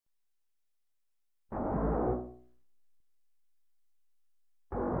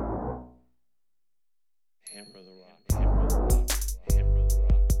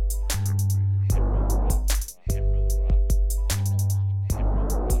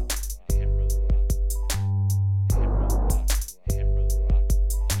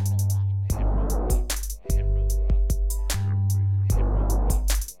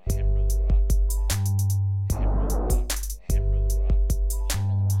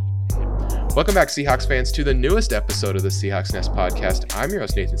Welcome back, Seahawks fans, to the newest episode of the Seahawks Nest podcast. I'm your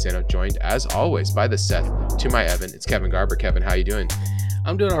host, Nathan Sano, joined, as always, by the Seth. To my Evan, it's Kevin Garber. Kevin, how you doing?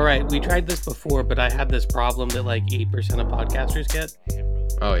 I'm doing all right. We tried this before, but I had this problem that like 8% of podcasters get.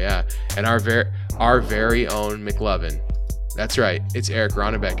 Oh, yeah. And our very own McLovin. That's right. It's Eric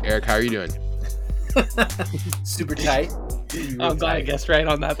Ronnebeck. Eric, how are you doing? Super tight. I'm glad I guessed right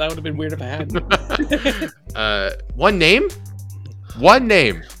on that. That would have been weird if I hadn't. One name? One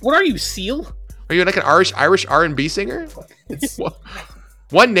name. What are you, Seal? Are you like an Irish R&B singer? It's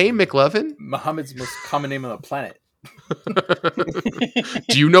One name, McLovin? Muhammad's most common name on the planet.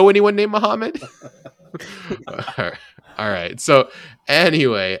 Do you know anyone named Muhammad? All right. So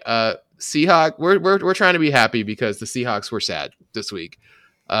anyway, Seahawks, we're trying to be happy because the Seahawks were sad this week.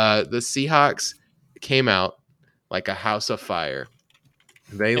 The Seahawks came out like a house of fire.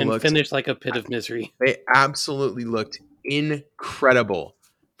 They finished like a pit of misery. They absolutely looked incredible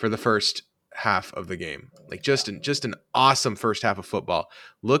for the first half of the game. Like just an awesome first half of football.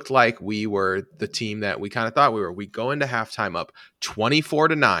 Looked like we were the team that we kind of thought we were. We go into halftime up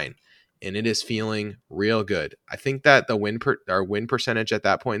 24-9, and it is feeling real good. I think that our win percentage at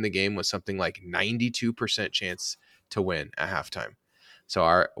that point in the game was something like 92% chance to win at halftime.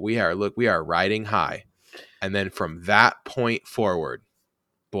 So we are riding high. And then from that point forward,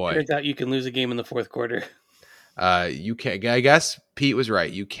 boy, turns out you can lose a game in the fourth quarter. You can. I guess Pete was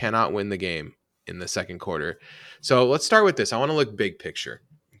right. You cannot win the game in the second quarter. So let's start with this. I want to look big picture.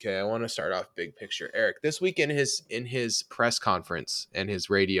 Okay, I want to start off big picture. Eric, this week in his press conference and his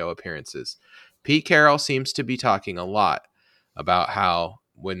radio appearances, Pete Carroll seems to be talking a lot about how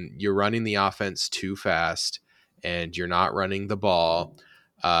when you're running the offense too fast and you're not running the ball,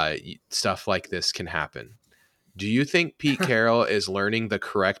 stuff like this can happen. Do you think Pete Carroll is learning the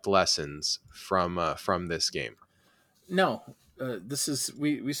correct lessons from this game? No,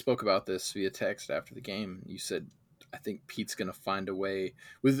 we spoke about this via text after the game. You said, I think Pete's going to find a way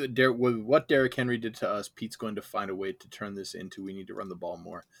with what Derrick Henry did to us. Pete's going to find a way to turn this into, we need to run the ball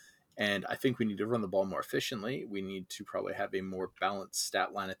more. And I think we need to run the ball more efficiently. We need to probably have a more balanced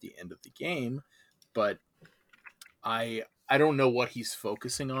stat line at the end of the game. But I don't know what he's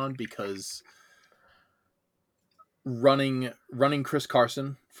focusing on, because running Chris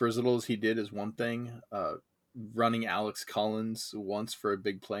Carson for as little as he did is one thing. Running Alex Collins once for a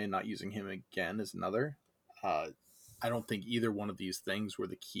big play and not using him again is another. I don't think either one of these things were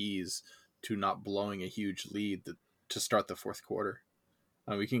the keys to not blowing a huge lead to start the fourth quarter.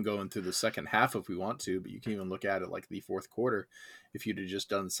 We can go into the second half if we want to, but you can even look at it like the fourth quarter if you'd have just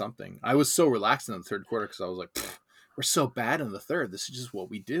done something. I was so relaxed in the third quarter because I was like, we're so bad in the third. This is just what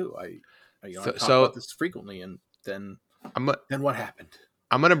we do. I talk about this frequently, and then what happened?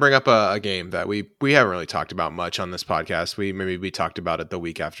 I'm going to bring up a game that we haven't really talked about much on this podcast. We talked about it the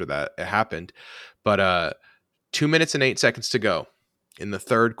week after that it happened. But 2 minutes and 8 seconds to go in the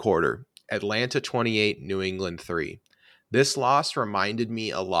third quarter. Atlanta 28, New England 3. This loss reminded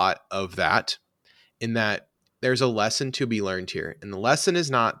me a lot of that, in that there's a lesson to be learned here. And the lesson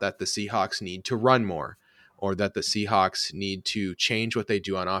is not that the Seahawks need to run more or that the Seahawks need to change what they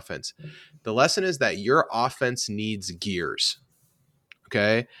do on offense. The lesson is that your offense needs gears.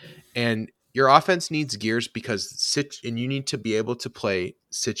 Okay. And your offense needs gears because you need to be able to play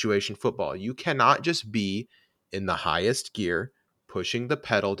situation football. You cannot just be in the highest gear, pushing the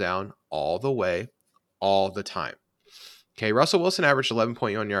pedal down all the way, all the time. Okay. Russell Wilson averaged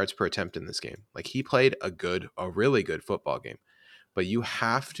 11.1 yards per attempt in this game. Like, he played a really good football game, but you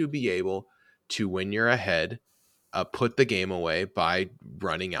have to be able to, when you're ahead, put the game away by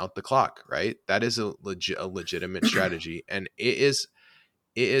running out the clock, right? That is a legitimate strategy. And it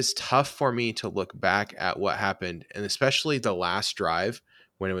is tough for me to look back at what happened, and especially the last drive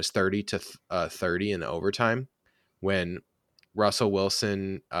when it was 30-30 in overtime, when Russell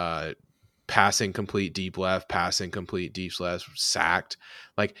Wilson passing complete deep left, sacked.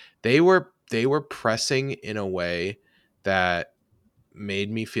 Like, they were pressing in a way that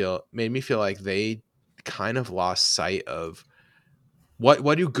made me feel like they kind of lost sight of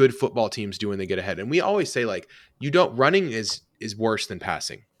what do good football teams do when they get ahead. And we always say, like, running is worse than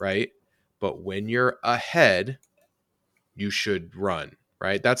passing, right? But when you're ahead, you should run,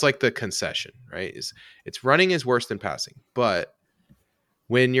 right? That's like the concession, right? It's running is worse than passing, but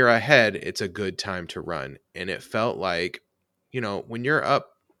when you're ahead, it's a good time to run. And it felt like, when you're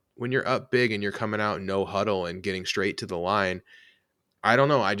up big and you're coming out no huddle and getting straight to the line, I don't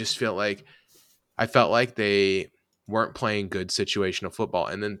know. I felt like they weren't playing good situational football.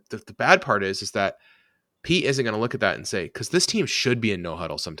 And then the bad part is that Pete isn't going to look at that and say, because this team should be in no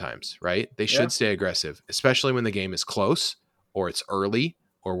huddle sometimes, right? They should stay aggressive, especially when the game is close or it's early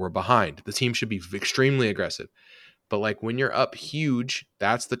or we're behind. The team should be extremely aggressive. But like when you're up huge,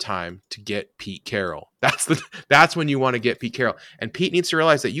 that's the time to get Pete Carroll. That's when you want to get Pete Carroll. And Pete needs to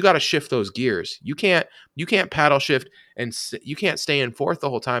realize that you got to shift those gears. You can't paddle shift and you can't stay in fourth the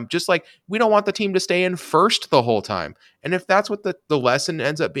whole time. Just like we don't want the team to stay in first the whole time. And if that's what the lesson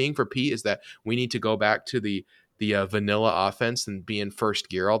ends up being for Pete, is that we need to go back to the vanilla offense and be in first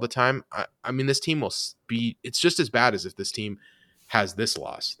gear all the time. I mean, this team will be. It's just as bad as if this team has this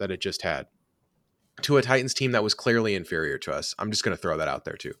loss that it just had to a Titans team that was clearly inferior to us. I'm just going to throw that out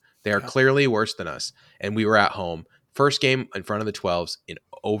there too. They are clearly worse than us. And we were at home. First game in front of the 12s in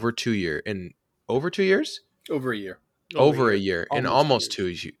over 2 years. In over 2 years? Over a year. Over a year. In almost 2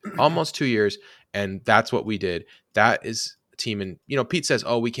 years. Almost 2 years. And that's what we did. That is a team. And, Pete says,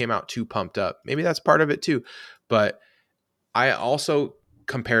 oh, we came out too pumped up. Maybe that's part of it too. But I also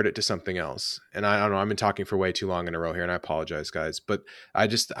compared it to something else. And I don't know, I've been talking for way too long in a row here, and I apologize, guys. But I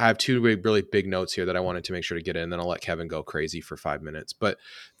have two really big notes here that I wanted to make sure to get in, and then I'll let Kevin go crazy for 5 minutes. But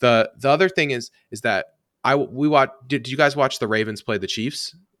the other thing is that we watched. Did you guys watch the Ravens play the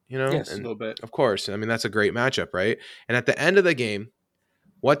Chiefs? Yes, a little bit. Of course. I mean, that's a great matchup, right? And at the end of the game,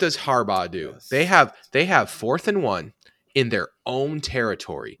 what does Harbaugh do? Yes. They have 4th and 1 in their own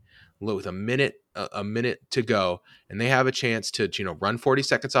territory with a minute to go, and they have a chance to run 40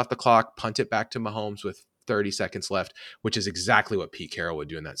 seconds off the clock, punt it back to Mahomes with 30 seconds left, which is exactly what Pete Carroll would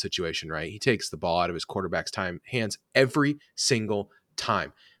do in that situation, right? He takes the ball out of his quarterback's hands every single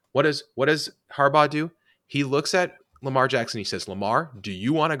time. What does Harbaugh do? He looks at Lamar Jackson. He says, Lamar, do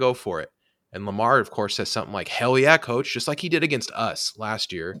you want to go for it? And Lamar, of course, says something like, hell yeah, coach, just like he did against us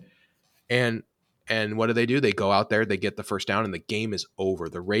last year. And what do? They go out there, they get the first down, and the game is over.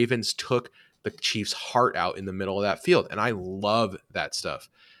 The Ravens took the Chiefs' heart out in the middle of that field. And I love that stuff.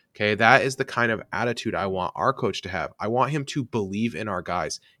 Okay. That is the kind of attitude I want our coach to have. I want him to believe in our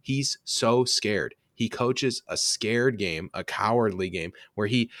guys. He's so scared. He coaches a scared game, a cowardly game, where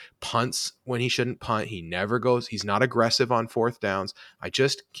he punts when he shouldn't punt. He never goes. He's not aggressive on 4th downs. I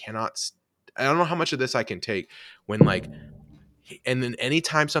just cannot. I don't know how much of this I can take when and then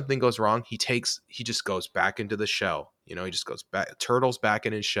anytime something goes wrong, he just goes back into the shell. He just goes back, turtles back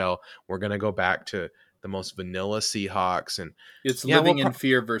in his shell. We're going to go back to the most vanilla Seahawks. And it's living in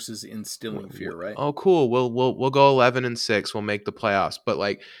fear versus instilling fear, right? Oh, cool. We'll go 11-6. We'll make the playoffs. But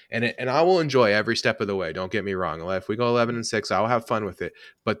and I will enjoy every step of the way. Don't get me wrong. If we go 11-6, I'll have fun with it.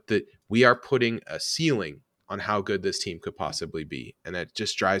 But we are putting a ceiling on how good this team could possibly be. And that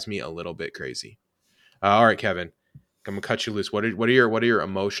just drives me a little bit crazy. All right, Kevin. I'm gonna cut you loose. What are your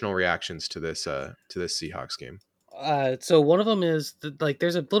emotional reactions to this Seahawks game? So one of them is that,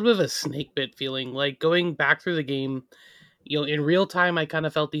 there's a little bit of a snake bit feeling, going back through the game. In real time, I kind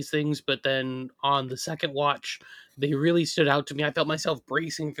of felt these things, but then on the second watch, they really stood out to me. I felt myself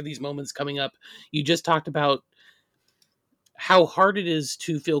bracing for these moments coming up. You just talked about how hard it is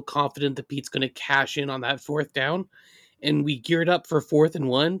to feel confident that Pete's going to cash in on that 4th down, and we geared up for 4th and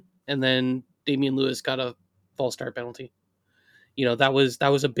 1, and then Damian Lewis got a false start penalty. That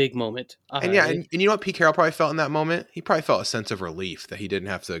was a big moment. And you know what Pete Carroll probably felt in that moment? He probably felt a sense of relief that he didn't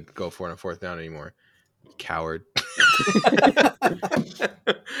have to go for it on 4th down anymore. Coward.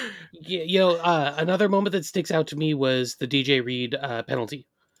 Another moment that sticks out to me was the DJ Reed penalty.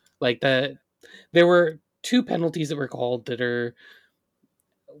 There were 2 penalties that were called that are,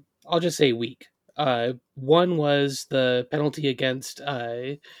 I'll just say, weak. One was the penalty against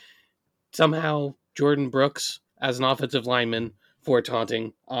somehow Jordan Brooks as an offensive lineman for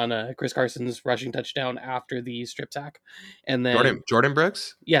taunting on Chris Carson's rushing touchdown after the strip sack. And then Jordan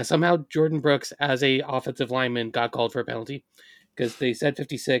Brooks? Yeah, somehow Jordan Brooks as a offensive lineman got called for a penalty because they said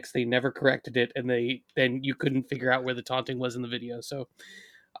 56. They never corrected it, and then you couldn't figure out where the taunting was in the video. So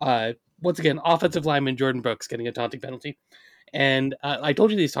once again, offensive lineman Jordan Brooks getting a taunting penalty. And I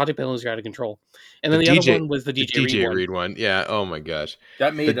told you these taunting penalties are out of control. And then the other one was the DJ Reed one. Yeah. Oh my gosh.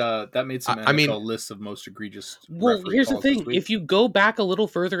 That made some NFL lists of most egregious. Well, here's the thing: if you go back a little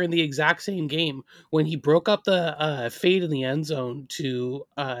further in the exact same game, when he broke up the fade in the end zone to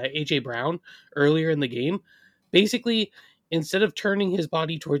AJ Brown earlier in the game, basically instead of turning his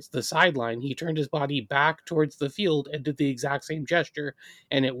body towards the sideline, he turned his body back towards the field and did the exact same gesture,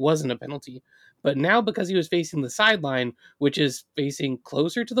 and it wasn't a penalty. But now, because he was facing the sideline, which is facing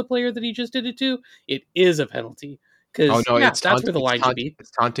closer to the player that he just did it to, it is a penalty. Because that's where the line should be. It's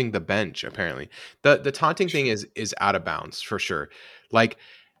taunting the bench, apparently. The taunting thing is out of bounds, for sure.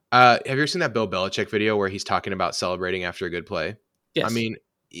 Have you ever seen that Bill Belichick video where he's talking about celebrating after a good play? Yes. I mean,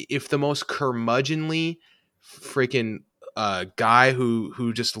 if the most curmudgeonly freaking guy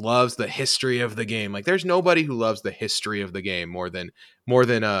who just loves the history of the game. Like there's nobody who loves the history of the game more than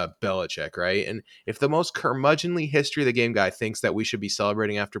Belichick, right? And if the most curmudgeonly history of the game guy thinks that we should be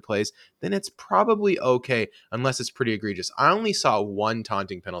celebrating after plays, then it's probably okay, unless it's pretty egregious. I only saw one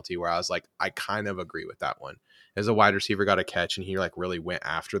taunting penalty where I was like, I kind of agree with that one. As a wide receiver got a catch and he like really went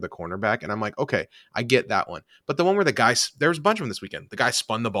after the cornerback, and I'm like, okay, I get that one. But the one where the guy, there's a bunch of them this weekend. The guy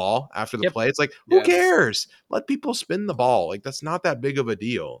spun the ball after the play. It's like, who cares? Let people spin the ball. Like that's not that big of a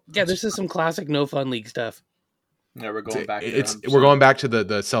deal. Yeah, this is some classic no fun league stuff. Yeah, we're going back. We're going back to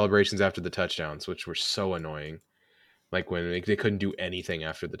the celebrations after the touchdowns, which were so annoying. Like when they couldn't do anything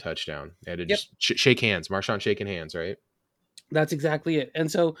after the touchdown, they had to just shake hands. Marshawn shaking hands, right? That's exactly it.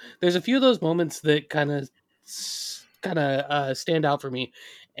 And so there's a few of those moments that kind of stand out for me.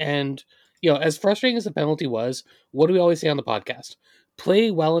 And as frustrating as the penalty was, what do we always say on the podcast?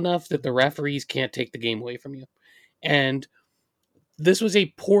 Play well enough that the referees can't take the game away from you. And this was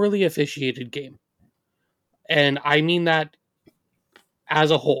a poorly officiated game. And I mean that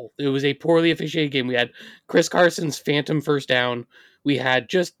as a whole. It was a poorly officiated game. We had Chris Carson's phantom first down. We had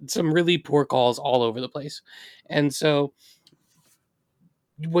just some really poor calls all over the place. And so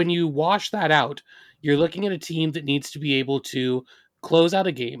when you wash that out, you're looking at a team that needs to be able to close out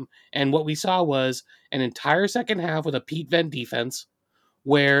a game. And what we saw was an entire second half with a Pete Venn defense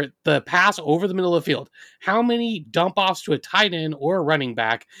where the pass over the middle of the field, how many dump offs to a tight end or a running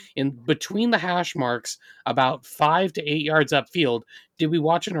back in between the hash marks about 5 to 8 yards upfield did we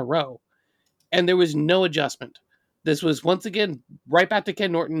watch in a row? And there was no adjustment. This was once again right back to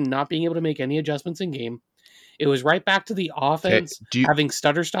Ken Norton not being able to make any adjustments in game. It was right back to the offense having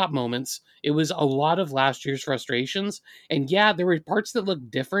stutter stop moments. It was a lot of last year's frustrations. And yeah, there were parts that looked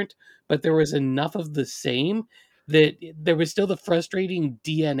different, but there was enough of the same that there was still the frustrating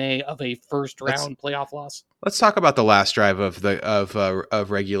DNA of a first round playoff loss. Let's talk about the last drive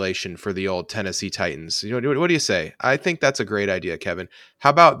of regulation for the old Tennessee Titans. What do you say? I think that's a great idea, Kevin. How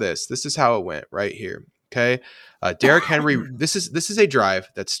about this? This is how it went right here. Okay. Derrick Henry, this is a drive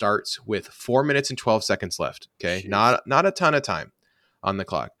that starts with 4 minutes and 12 seconds left. Okay. Jeez. Not a ton of time on the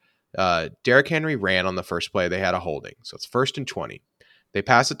clock. Derrick Henry ran on the first play. They had a holding. So it's 1st and 20. They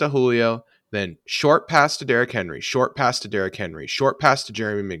pass it to Julio. Then short pass to Derrick Henry, short pass to Derrick Henry, short pass to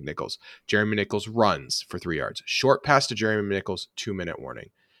Jeremy McNichols. Jeremy McNichols runs for 3 yards. Short pass to Jeremy McNichols, 2-minute warning.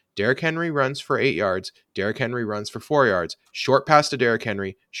 Derrick Henry runs for 8 yards. Derrick Henry runs for 4 yards. Short pass to Derrick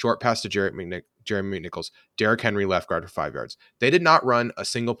Henry, short pass to Jeremy McNichols. Derrick Henry left guard for 5 yards. They did not run a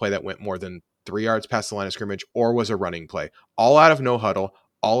single play that went more than 3 yards past the line of scrimmage or was a running play. All out of no huddle,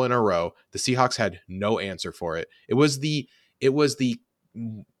 all in a row. The Seahawks had no answer for it. It was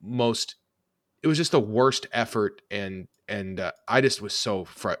just the worst effort, and I just was so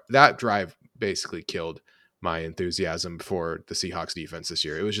that drive basically killed my enthusiasm for the Seahawks defense this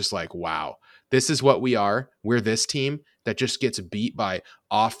year. It was just like, wow, this is what we are. We're this team that just gets beat by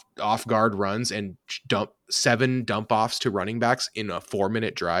off guard runs and 7 dump offs to running backs in a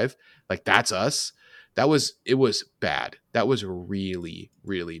 4-minute drive. Like that's us. It was bad. That was really,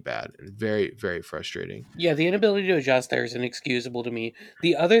 really bad and very, very frustrating. Yeah, the inability to adjust there is inexcusable to me.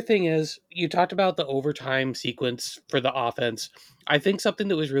 The other thing is, you talked about the overtime sequence for the offense. I think something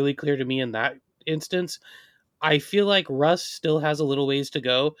that was really clear to me in that instance, I feel like Russ still has a little ways to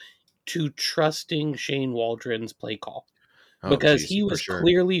go to trusting Shane Waldron's play call. Because he was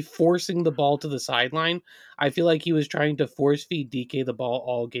clearly forcing the ball to the sideline. I feel like he was trying to force feed DK the ball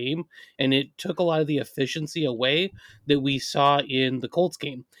all game, and it took a lot of the efficiency away that we saw in the Colts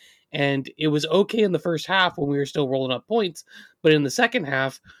game. And it was okay in the first half when we were still rolling up points, but in the second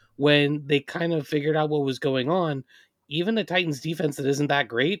half, when they kind of figured out what was going on, even the Titans defense that isn't that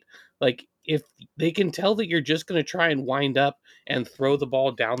great, like if they can tell that you're just going to try and wind up and throw the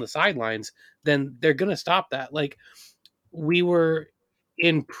ball down the sidelines, then they're going to stop that. Like, we were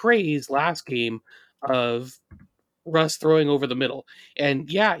in praise last game of Russ throwing over the middle.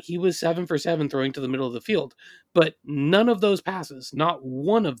 And yeah, he was 7 for 7 throwing to the middle of the field. But none of those passes, not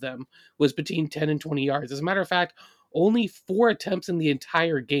one of them, was between 10 and 20 yards. As a matter of fact, only 4 attempts in the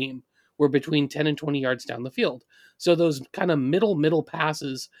entire game were between 10 and 20 yards down the field. So those kind of middle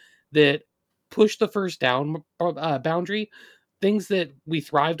passes that push the first down boundary, things that we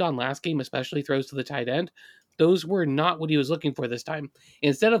thrived on last game, especially throws to the tight end, those were not what he was looking for this time.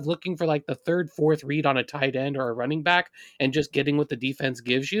 Instead of looking for like the 3rd, 4th read on a tight end or a running back and just getting what the defense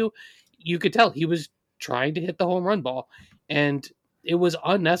gives you, you could tell he was trying to hit the home run ball. And it was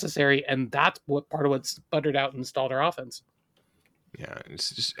unnecessary. And that's what part of what sputtered out and stalled our offense. Yeah,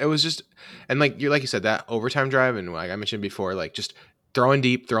 it was just, and like you said, that overtime drive, and like I mentioned before, like just throwing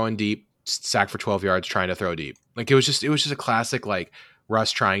deep, sack for 12 yards trying to throw deep. Like it was just a classic like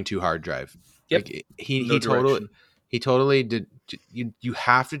Russ trying too hard drive. Yep. Like No he totally did. You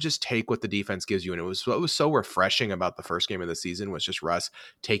have to just take what the defense gives you, and it was what was so refreshing about the first game of the season was just Russ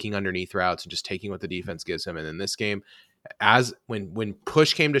taking underneath routes and just taking what the defense gives him. And in this game, as when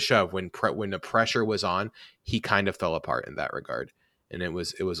push came to shove, when the pressure was on, he kind of fell apart in that regard, and it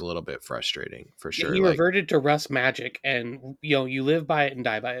was a little bit frustrating for sure. He reverted to Russ magic, and you live by it and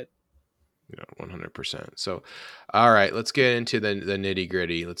die by it. 100%. So, all right, let's get into the nitty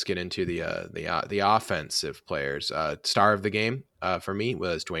gritty. Let's get into the offensive players. Star of the game for me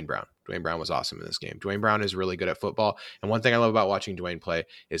was Dwayne Brown. Dwayne Brown was awesome in this game. Dwayne Brown is really good at football, and one thing I love about watching Dwayne play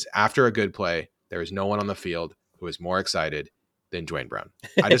is after a good play, there is no one on the field who is more excited than Dwayne Brown.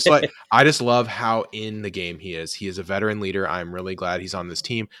 I just love how in the game he is. He is a veteran leader. I'm really glad he's on this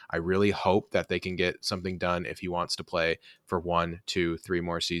team. I really hope that they can get something done if he wants to play for 1, 2, 3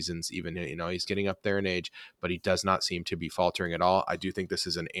 more seasons. Even, he's getting up there in age, but he does not seem to be faltering at all. I do think this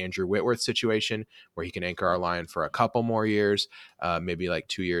is an Andrew Whitworth situation where he can anchor our line for a couple more years, maybe like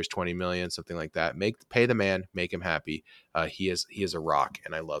 2 years, 20 million, something like that. Pay the man, make him happy. He is a rock,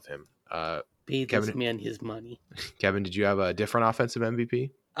 and I love him. Pay this man his money. Kevin, did you have a different offensive MVP?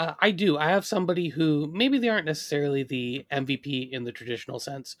 I do. I have somebody who maybe they aren't necessarily the MVP in the traditional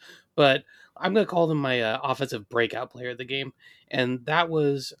sense, but I'm going to call them my offensive breakout player of the game. And that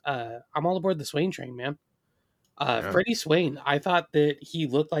was, I'm all aboard the Swain train, man. Freddie Swain, I thought that he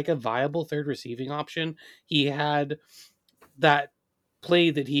looked like a viable third receiving option. He had that play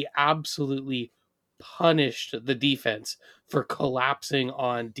that he absolutely punished the defense for collapsing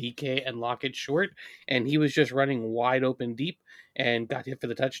on DK and Lockett short, and he was just running wide open deep and got hit for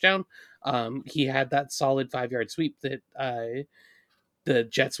the touchdown. He had that solid 5-yard sweep that the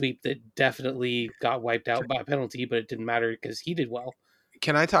jet sweep that definitely got wiped out by a penalty, but it didn't matter because he did well.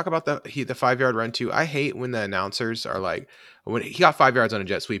 Can I talk about the 5-yard run too? I hate when the announcers are like, when he got 5 yards on a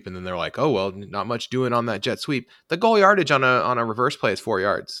jet sweep, and then they're like, "Oh well, not much doing on that jet sweep." The goal yardage on a reverse play is 4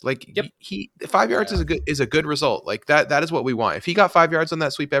 yards. Like, yep. 5 yards is a good result. Like that is what we want. If he got 5 yards on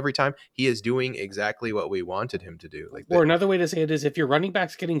that sweep every time, he is doing exactly what we wanted him to do. Like, or another way to say it is, if your running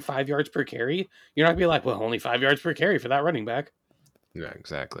back's getting 5 yards per carry, you're not gonna be like, "Well, only 5 yards per carry for that running back." Yeah,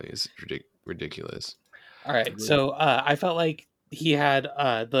 exactly. It's ridiculous. All right, so I felt like he had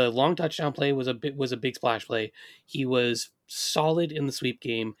the long touchdown play was a big splash play. He was solid in the sweep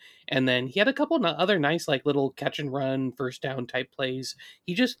game, and then he had a couple of other nice like little catch and run first down type plays.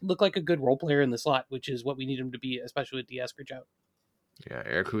 He just looked like a good role player in the slot, which is what we need him to be, especially with D. Eskridge out. Yeah,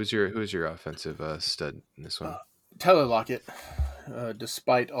 Eric, who's your offensive stud in this one? Tyler Lockett.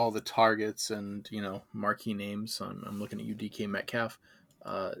 Despite all the targets and marquee names, I'm looking at you, DK Metcalf.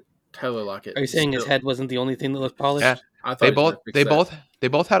 Tyler Lockett. Are you saying his head wasn't the only thing that looked polished? Yeah, they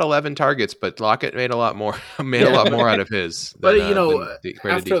both had 11 targets, but Lockett made a lot more out of his. But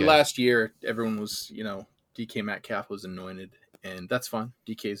after last year, everyone was DK Metcalf was anointed, and that's fine.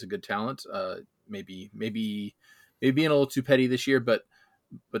 DK is a good talent. Maybe being a little too petty this year, but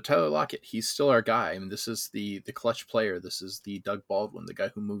Tyler Lockett, he's still our guy. I mean, this is the clutch player. This is the Doug Baldwin, the guy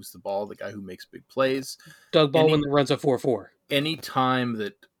who moves the ball, the guy who makes big plays. Doug Baldwin runs a 4-4. Any time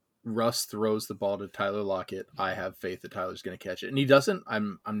that Russ throws the ball to Tyler Lockett, I have faith that Tyler's going to catch it, and he doesn't.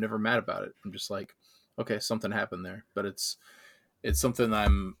 I'm never mad about it. I'm just like, okay, something happened there, but it's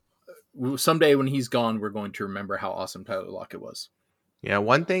something someday when he's gone, we're going to remember how awesome Tyler Lockett was. Yeah,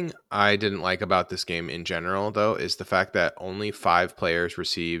 one thing I didn't like about this game in general, though, is the fact that only 5 players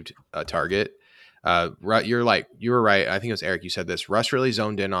received a target. You were right. I think it was Eric. You said this. Russ really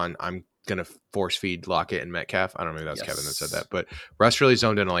zoned in on, I'm going to force feed Lockett and Metcalf. I don't know if that was Kevin that said that, but Russ really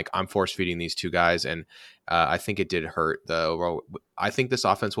zoned in on like, I'm force feeding these two guys. And I think it did hurt the overall. I think this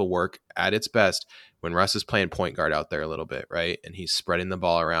offense will work at its best when Russ is playing point guard out there a little bit, right? And he's spreading the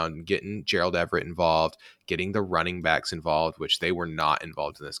ball around and getting Gerald Everett involved, getting the running backs involved, which they were not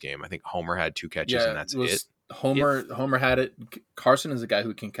involved in this game. I think Homer had 2 catches and that's it. Homer had it. Carson is a guy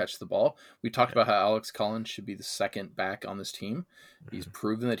who can catch the ball. We talked about how Alex Collins should be the second back on this team. He's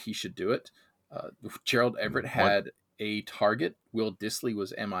proven that he should do it. Gerald Everett had a target. Will Dissly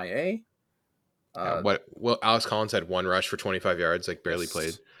was MIA. Alex Collins had 1 rush for 25 yards, like barely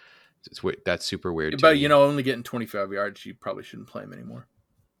played. That's super weird. But only getting 25 yards, you probably shouldn't play him anymore.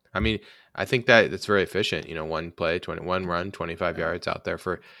 I mean, I think that's very efficient. 1 play, 21 run, 25 yards out there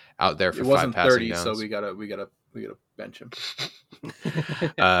for 5 passing 30, downs. So we gotta bench him.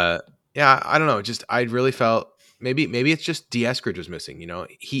 Yeah, I don't know. Just I really felt maybe it's just D. Eskridge was missing.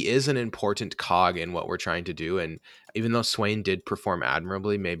 He is an important cog in what we're trying to do, and even though Swain did perform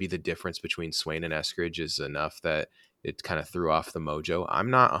admirably, maybe the difference between Swain and Eskridge is enough that it kind of threw off the mojo. I'm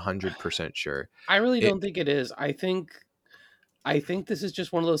not 100% sure. I really don't think it is. I think this is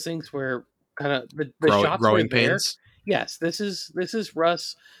just one of those things where kind of the shots were Growing there. pains. Yes, this is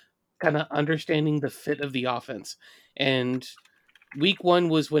Russ kind of understanding the fit of the offense. And week 1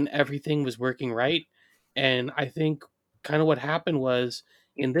 was when everything was working right. And I think kind of what happened was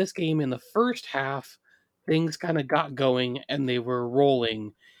in this game in the first half, things kind of got going and they were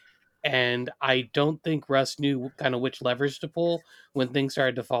rolling. And I don't think Russ knew kind of which levers to pull when things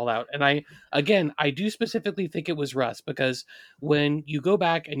started to fall out. And I do specifically think it was Russ because when you go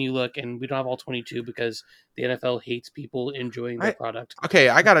back and you look, and we don't have all 22 because the NFL hates people enjoying their product. Okay,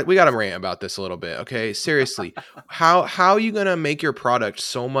 we got to rant about this a little bit. Okay, seriously, how are you gonna make your product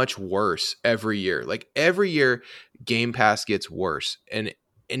so much worse every year? Like every year, Game Pass gets worse, and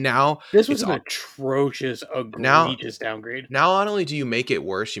now this was an atrocious, egregious downgrade. Now, not only do you make it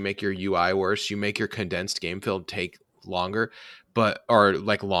worse, you make your UI worse, you make your condensed game field take longer,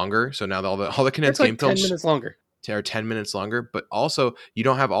 longer. So now all the condensed game fields 10 minutes longer. Are 10 minutes longer, but also you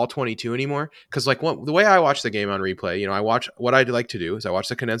don't have all 22 anymore. Because the way I watch the game on replay, I watch what I like to do is I watch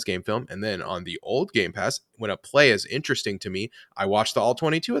the condensed game film, and then on the old Game Pass, when a play is interesting to me, I watch the all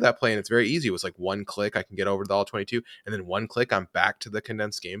 22 of that play, and it's very easy. It was like one click, I can get over to the all 22, and then one click, I'm back to the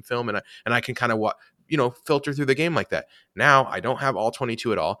condensed game film, and I can kind of filter through the game like that. Now I don't have all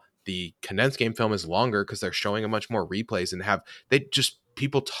 22 at all. The condensed game film is longer because they're showing a much more replays and they just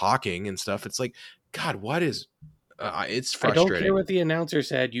people talking and stuff. It's like, God, what is? It's frustrating. I don't care what the announcer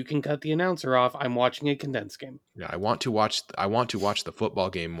said. You can cut the announcer off. I'm watching a condensed game. Yeah, I want to watch the football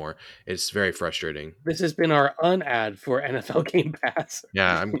game more. It's very frustrating. This has been our unad for NFL Game Pass.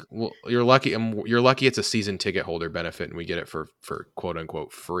 Yeah, you're lucky. You're lucky it's a season ticket holder benefit, and we get it for quote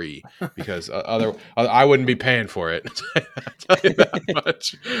unquote free because I wouldn't be paying for it. I'll tell you that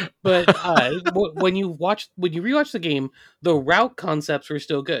much. But when you rewatch the game, the route concepts were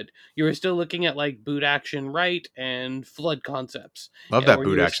still good. You were still looking at like boot action right and flood concepts. Love that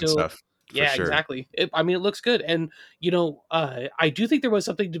boot action stuff. Yeah, sure. Exactly. It looks good. And, I do think there was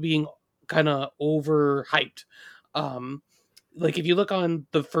something to being kind of overhyped. Like if you look on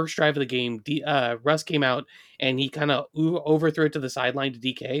the first drive of the game, Russ came out and he kind of overthrew it to the sideline to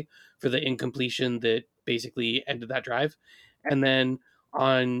DK for the incompletion that basically ended that drive. And then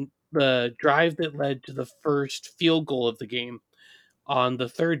on the drive that led to the first field goal of the game, on the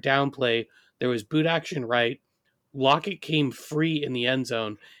third down play, there was boot action right. Lockett came free in the end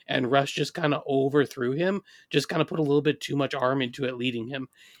zone, and Russ just kind of overthrew him, just kind of put a little bit too much arm into it, leading him.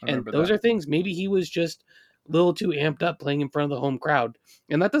 And those are things, maybe he was just a little too amped up playing in front of the home crowd.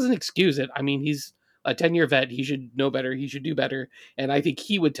 And that doesn't excuse it. I mean, he's a 10-year vet. He should know better. He should do better. And I think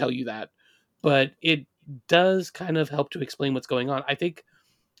he would tell you that. But it does kind of help to explain what's going on. I think,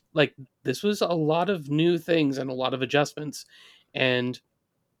 like, this was a lot of new things and a lot of adjustments. And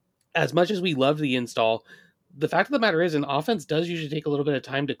as much as we love the install, the fact of the matter is an offense does usually take a little bit of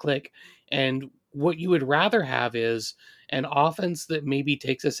time to click. And what you would rather have is an offense that maybe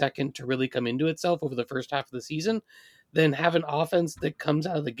takes a second to really come into itself over the first half of the season than have an offense that comes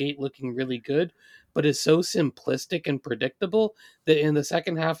out of the gate looking really good, but is so simplistic and predictable that in the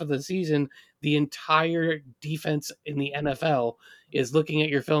second half of the season, the entire defense in the NFL is looking at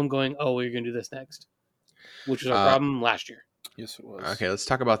your film going, oh, we're going to do this next, which was our problem last year. Yes, it was. Okay, let's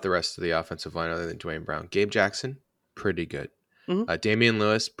talk about the rest of the offensive line other than Dwayne Brown. Gabe Jackson, pretty good. Mm-hmm. Damian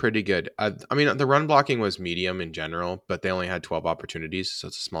Lewis, pretty good. I mean, the run blocking was medium in general, but they only had 12 opportunities, so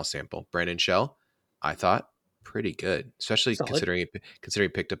it's a small sample. Brandon Shell, I thought, pretty good, especially considering he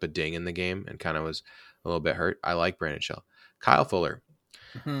picked up a ding in the game and kind of was a little bit hurt. I like Brandon Shell. Kyle Fuller.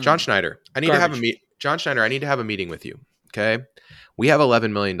 Mm-hmm. John Schneider, I need to have a meeting with you, okay? We have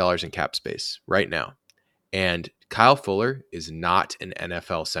 $11 million in cap space right now, and Kyle Fuller is not an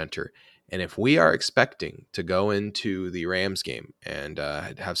NFL center. And if we are expecting to go into the Rams game and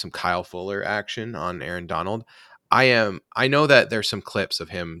have some Kyle Fuller action on Aaron Donald, I know that there's some clips of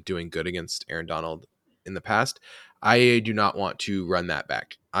him doing good against Aaron Donald in the past. I do not want to run that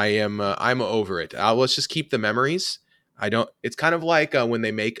back. I'm over it. Let's just keep the memories. It's kind of like when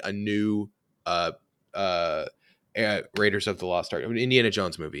they make a new Raiders of the Lost Ark, Indiana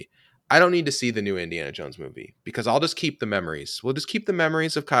Jones movie. I don't need to see the new Indiana Jones movie because I'll just keep the memories. We'll just keep the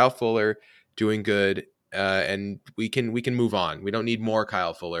memories of Kyle Fuller doing good, and we can move on. We don't need more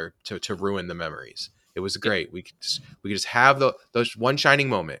Kyle Fuller to ruin the memories. It was great. We could just have those one shining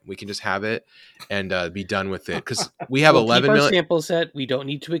moment. We can just have it and be done with it because we have 11 million sample set. We don't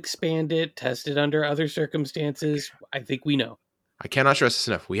need to expand it, test it under other circumstances. I think we know. I cannot stress this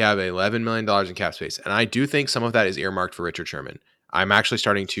enough. We have $11 million in cap space, and I do think some of that is earmarked for Richard Sherman. I'm actually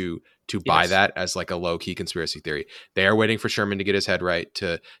starting to buy Yes. that as like a low key conspiracy theory. They are waiting for Sherman to get his head right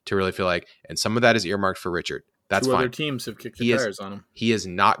to really feel like, and some of that is earmarked for Richard. That's Two fine. other teams have kicked the He is tires on him. he is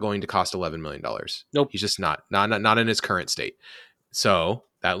not going to cost $11 million. Nope. He's just not in his current state. So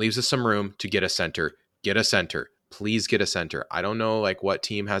that leaves us some room to get a center. Get a center. Please get a center. I don't know like what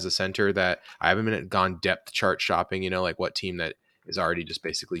team has a center that I haven't gone depth chart shopping, like what team that is already just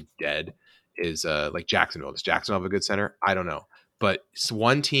basically dead is like Jacksonville. Does Jacksonville have a good center? I don't know. But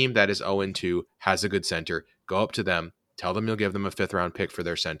one team that is 0-2 has a good center. Go up to them. Tell them you'll give them a 5th round pick for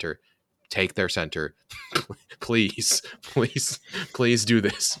their center. Take their center. Please do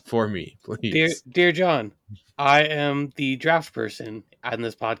this for me. Please. Dear John, I am the draft person on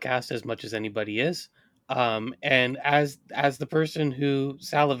this podcast as much as anybody is. And as the person who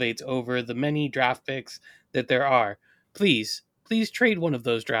salivates over the many draft picks that there are, please trade one of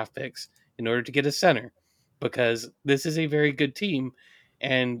those draft picks in order to get a center, because this is a very good team,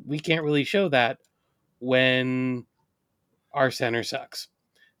 and we can't really show that when our center sucks.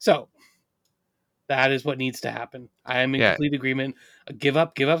 So that is what needs to happen. I am in complete agreement. Give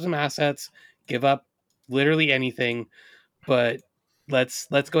up some assets, give up literally anything, but let's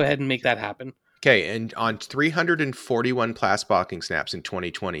go ahead and make that happen. Okay, and on 341 pass blocking snaps in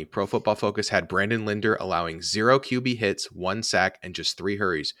 2020, Pro Football Focus had Brandon Linder allowing 0 QB hits, 1 sack, and just 3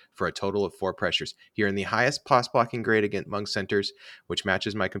 hurries for a total of 4 pressures. Here in the highest pass blocking grade among centers, which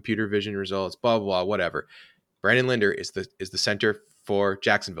matches my computer vision results, blah, blah, blah, whatever. Brandon Linder is the center for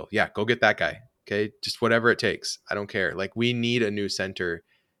Jacksonville. Yeah, go get that guy. Okay, just whatever it takes. I don't care. Like, we need a new center.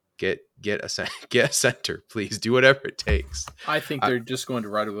 Get a center, please. Do whatever it takes. I think they're just going to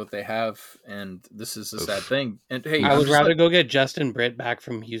ride with what they have, and this is a sad thing. And hey, I would rather go get Justin Britt back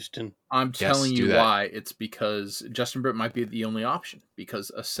from Houston. I'm telling you why. It's because Justin Britt might be the only option, because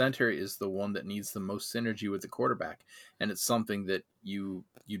a center is the one that needs the most synergy with the quarterback, and it's something that you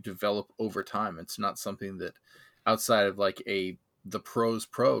develop over time. It's not something that outside of like the pros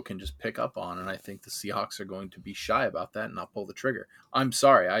pro can just pick up on, and I think the Seahawks are going to be shy about that and not pull the trigger. I'm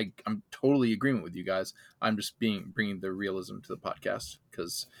sorry. I'm totally agreement with you guys. I'm just bringing the realism to the podcast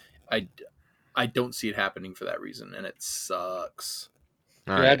because I don't see it happening for that reason, and it sucks.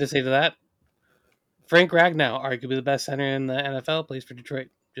 I had to say to that, Frank Ragnow, arguably the best center in the NFL, plays for Detroit.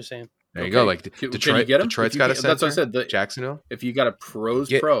 Just saying. There you go. Like Detroit, Detroit's got a center. That's what I said. Jacksonville. If you got a pro,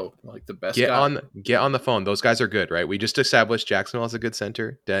 like the best guy. Get on the phone. Those guys are good, right? We just established Jacksonville has a good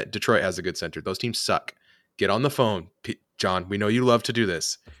center. Detroit has a good center. Those teams suck. Get on the phone, John. We know you love to do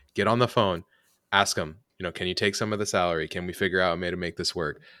this. Get on the phone. Ask them. Can you take some of the salary? Can we figure out a way to make this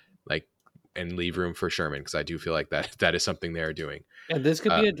work? Like, and leave room for Sherman, because I do feel like that is something they're doing. And this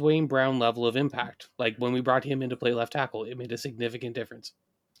could be a Dwayne Brown level of impact. Like when we brought him in to play left tackle, it made a significant difference.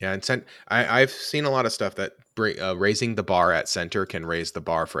 Yeah, and I've seen a lot of stuff that raising the bar at center can raise the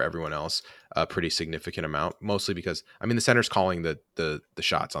bar for everyone else a pretty significant amount. Mostly because the center's calling the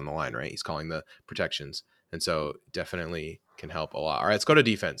shots on the line, right? He's calling the protections, and so definitely can help a lot. All right, let's go to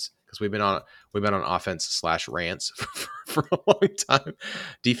defense, because we've been on offense / rants for a long time.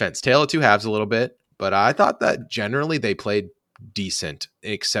 Defense, tale of two halves a little bit, but I thought that generally they played decent,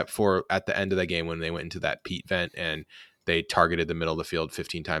 except for at the end of the game when they went into that Pete vent and they targeted the middle of the field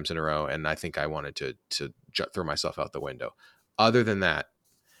 15 times in a row, and I think I wanted to throw myself out the window. Other than that,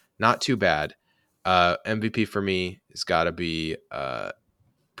 not too bad. MVP for me has got to be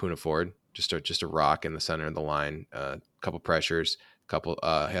Poona Ford, just a rock in the center of the line. Couple pressures,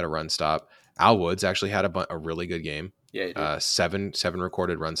 had a run stop. Al Woods actually had a really good game. Yeah, he did. Seven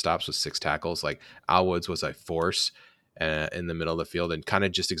recorded run stops with 6 tackles. Like, Al Woods was a force in the middle of the field, and kind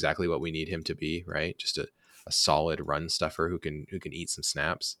of just exactly what we need him to be, right? Just a solid run stuffer who can eat some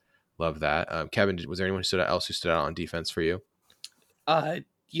snaps. Love that. Kevin, was there anyone else who stood out on defense for you?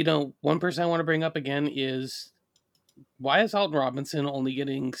 One person I want to bring up again is, why is Alton Robinson only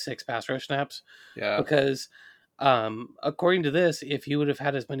getting 6 pass rush snaps? Yeah, because according to this, if he would have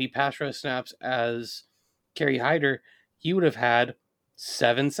had as many pass rush snaps as Kerry Hyder, he would have had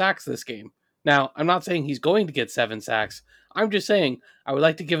 7 sacks this game. Now, I'm not saying he's going to get 7 sacks. I'm just saying I would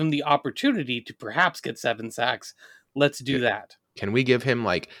like to give him the opportunity to perhaps get 7 sacks. Let's do that. Can we give him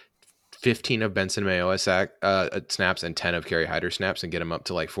like 15 of Benson Mayowa snaps and 10 of Kerry Hyder snaps and get him up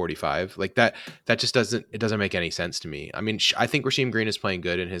to like 45? Like that just doesn't make any sense to me. I mean, I think Rasheem Green is playing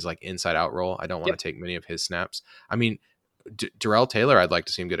good in his like inside out role. I don't want to take many of his snaps. I mean, Darrell Taylor, I'd like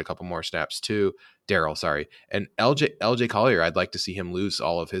to see him get a couple more snaps too. Darrell, sorry. And LJ Collier, I'd like to see him lose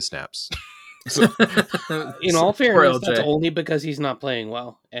all of his snaps. So, in all fairness, that's only because he's not playing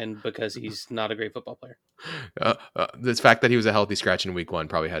well and because he's not a great football player. The fact that he was a healthy scratch in week 1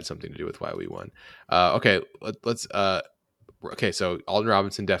 probably had something to do with why we won. Okay, let's Okay, so Alden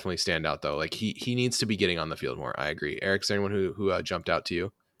Robinson definitely stand out though. Like he needs to be getting on the field more. I agree. Eric, is there anyone who jumped out to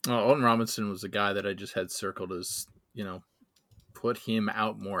you? Alton Robinson was a guy that I just had circled as, put him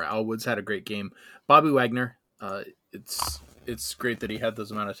out more. Al Woods had a great game. Bobby Wagner, it's great that he had those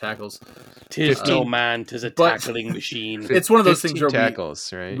amount of tackles. 'Tis no man, 'tis a tackling machine. It's one of those things where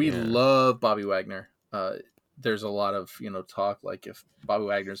tackles, right? We love Bobby Wagner. There's a lot of talk like if Bobby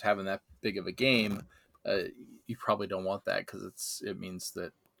Wagner's having that big of a game, you probably don't want that because it means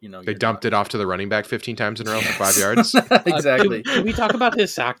that they dumped it off to the running back 15 times in a row for 5 yards. Exactly. Can we talk about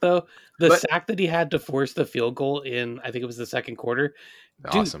his sack though? Sack that he had to force the field goal in, I think it was the second quarter.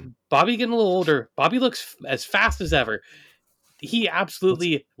 Awesome. Dude, Bobby getting a little older. Bobby looks as fast as ever. He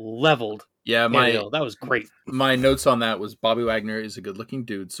absolutely leveled. Yeah, that was great. My notes on that was Bobby Wagner is a good-looking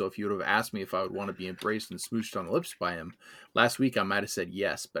dude. So if you would have asked me if I would want to be embraced and smooched on the lips by him last week, I might have said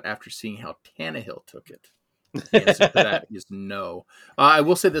yes. But after seeing how Tannehill took it, the answer to that is no. I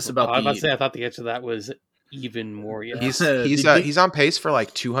will say this about I thought the answer to that was even more. Yeah, he's on pace for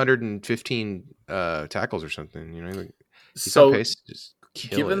like 215 tackles or something. He's on pace to just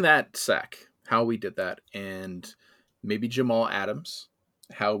given that sack, how we did that, and maybe Jamal Adams,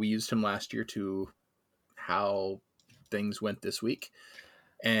 how we used him last year to how things went this week,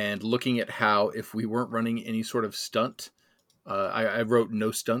 and looking at how if we weren't running any sort of stunt, I wrote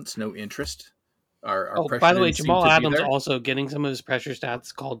no stunts, no interest. By the way, Jamal Adams also getting some of his pressure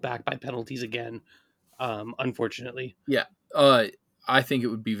stats called back by penalties again, unfortunately. Yeah, I think it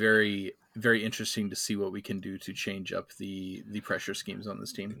would be very, very interesting to see what we can do to change up the pressure schemes on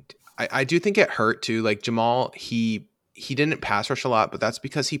this team. I do think it hurt too. Like Jamal, he didn't pass rush a lot, but that's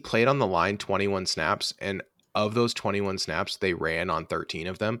because he played on the line 21 snaps, and of those 21 snaps, they ran on 13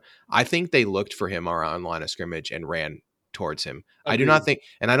 of them. I think they looked for him around line of scrimmage and ran towards him. Agreed. I do not think,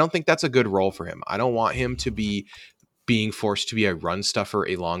 and I don't think that's a good role for him. I don't want him to be being forced to be a run stuffer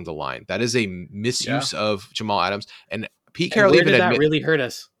along the line. That is a misuse of Jamal Adams. And Pete Carroll even admitted that really hurt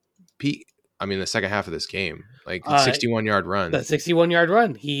us. The second half of this game, like 61-yard run. That 61-yard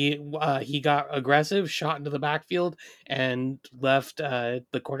run. He got aggressive, shot into the backfield, and left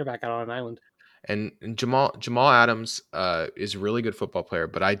the quarterback out on an island. And Jamal Adams is a really good football player,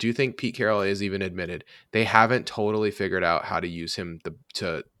 but I do think Pete Carroll is even admitted they haven't totally figured out how to use him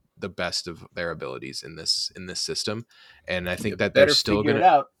to the best of their abilities in this system. And I think that there's still going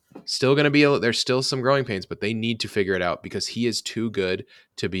to be there's still some growing pains, but they need to figure it out because he is too good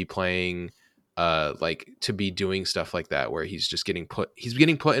to be playing to be doing stuff like that where he's getting put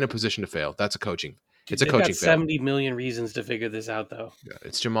in a position to fail. That's a coaching. It's a coaching fail. 70 million reasons to figure this out, though. Yeah,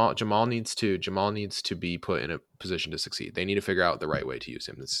 it's Jamal. Jamal needs to be put in a position to succeed. They need to figure out the right way to use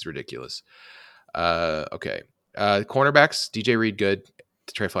him. This is ridiculous. Okay. Cornerbacks. DJ Reed good.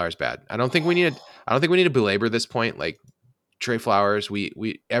 Trey Flowers bad. I don't think we need to belabor this point. Like Trey Flowers,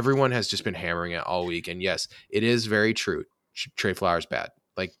 everyone has just been hammering it all week, and yes, it is very true. Trey Flowers bad.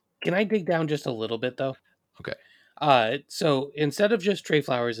 Like, can I dig down just a little bit though? Okay. So instead of just Trey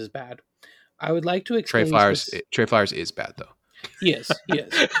Flowers is bad, I would like to explain. Trey Flowers is bad, though. He is.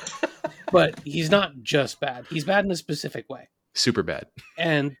 But he's not just bad. He's bad in a specific way. Super bad.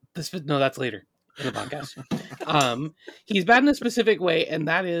 And that's later in the podcast. He's bad in a specific way, and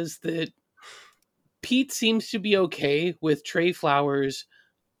that is that Pete seems to be okay with Trey Flowers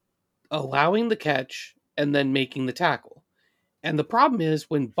allowing the catch and then making the tackle. And the problem is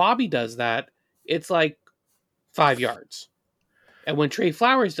when Bobby does that, it's like 5 yards. And when Trey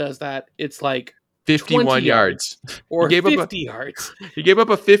Flowers does that, it's like 51 yards or 50 yards. He gave up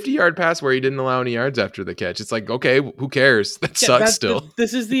a 50-yard pass where he didn't allow any yards after the catch. It's like, okay, who cares? That sucks still.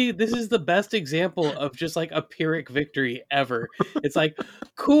 This is the best example of just like a Pyrrhic victory ever. It's like,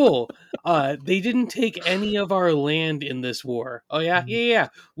 cool. They didn't take any of our land in this war. Oh yeah. Yeah.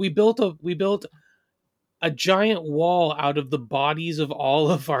 We built a giant wall out of the bodies of all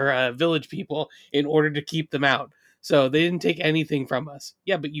of our village people in order to keep them out. So they didn't take anything from us.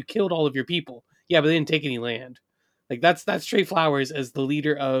 Yeah, but you killed all of your people. Yeah, but they didn't take any land. Like that's Trey Flowers as the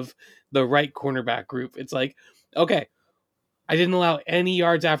leader of the right cornerback group. It's like, okay, I didn't allow any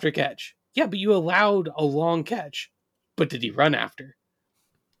yards after catch. Yeah, but you allowed a long catch. But did he run after?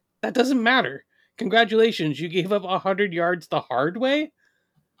 That doesn't matter. Congratulations, you gave up 100 yards the hard way.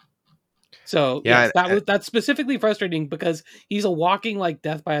 So yeah, yes, that's specifically frustrating because he's a walking like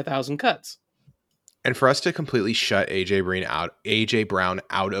death by 1,000 cuts. And for us to completely shut AJ Brown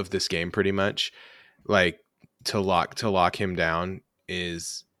out of this game, pretty much, like to lock him down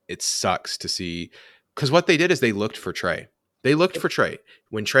it sucks to see. Because what they did is they looked for Trey.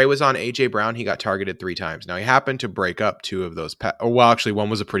 When Trey was on AJ Brown, he got targeted 3 times. Now he happened to break up 2 of those. Actually, one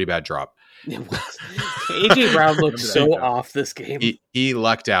was a pretty bad drop. It was. AJ Brown looked so Yeah. off this game. He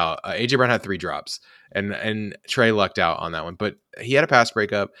lucked out. AJ Brown had 3 drops, and Trey lucked out on that one. But he had a pass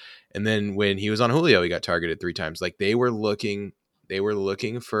breakup, and then when he was on Julio, he got targeted 3 times. Like they were looking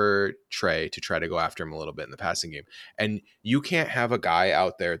for Trey to try to go after him a little bit in the passing game. And you can't have a guy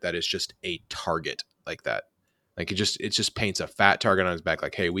out there that is just a target like that. Like it just paints a fat target on his back.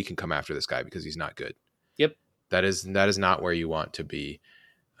 Like, hey, we can come after this guy because he's not good. Yep. That is not where you want to be.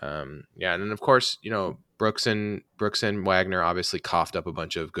 And then of course, Brooks and Wagner obviously coughed up a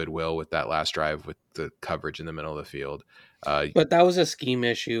bunch of goodwill with that last drive with the coverage in the middle of the field. But that was a scheme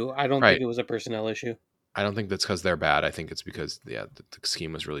issue. I don't Right. think it was a personnel issue. I don't think that's because they're bad. I think it's because the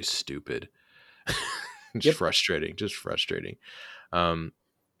scheme was really stupid. Just Yep. frustrating. Dumb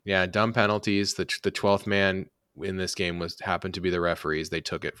penalties. The 12th man in this game happened to be the referees. They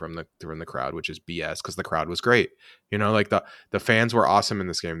took it from the crowd, which is BS because the crowd was great. Like the fans were awesome in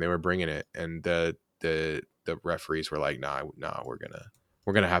this game. They were bringing it, and the referees were like, nah, we're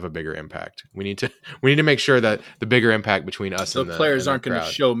gonna have a bigger impact. We need to make sure that the bigger impact between us The and the players and aren't the going to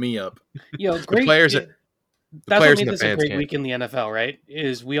crowd. show me up. Great. players- That's players what and made the this a fans great can't. week in the NFL, right?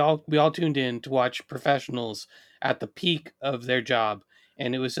 Is we all tuned in to watch professionals at the peak of their job,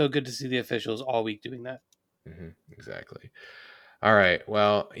 and it was so good to see the officials all week doing that. Mm-hmm, exactly. All right.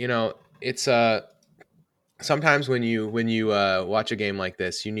 Well, it's sometimes when you watch a game like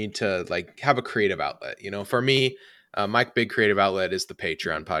this, you need to have a creative outlet. For me, my big creative outlet is the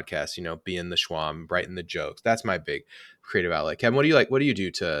Patreon podcast. Being the Schwam, writing the jokes. That's my big creative outlet. Kevin, what do you like? What do you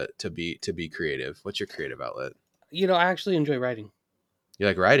do to be creative? What's your creative outlet? I actually enjoy writing. You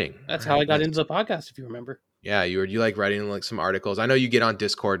like writing? That's All how right, I got nice. into the podcast, if you remember. Yeah, you like writing some articles. I know you get on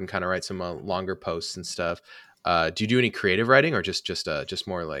Discord and kind of write some longer posts and stuff. Do you do any creative writing or just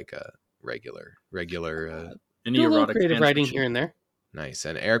more like regular? Any Do a little erotic creative fan writing fiction? here and there. Nice.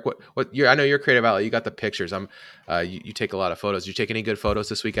 And Eric, I know you're creative outlet. You got the pictures. You take a lot of photos. Did you take any good photos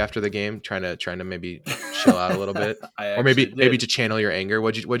this week after the game? Trying to maybe chill out a little bit, or maybe to channel your anger.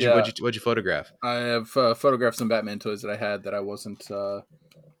 What'd you photograph? I have photographed some Batman toys that I had that I wasn't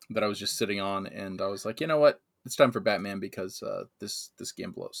that I was just sitting on, and I was like, you know what, it's time for Batman because this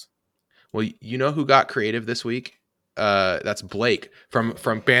game blows. Well, you know who got creative this week? That's Blake from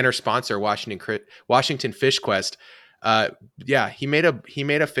banner sponsor Washington Fish Quest. He made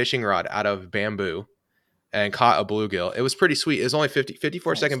a fishing rod out of bamboo and caught a bluegill. It was pretty sweet. It was only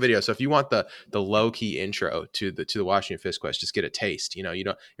 54 second video. So if you want the low key intro to the Washington Fish Quest, just get a taste.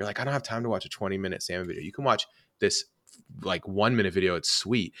 You're like, I don't have time to watch a 20-minute salmon video. You can watch this 1 minute video. It's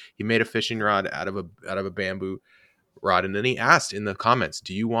sweet. He made a fishing rod out of a bamboo rod, and then he asked in the comments,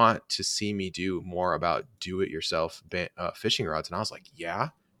 do you want to see me do more about do-it-yourself fishing rods? And I was like, yeah,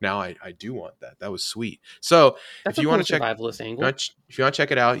 now I do want that. That was sweet. So That's if you want to check survivalist angle. if you want to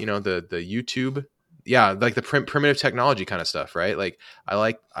check it out, the YouTube, like the primitive technology kind of stuff, right? Like I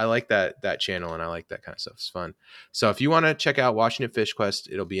like that channel, and I like that kind of stuff. It's fun. So if you want to check out Washington Fish Quest,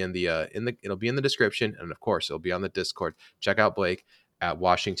 it'll be in the description, and of course it'll be on the Discord. Check out Blake at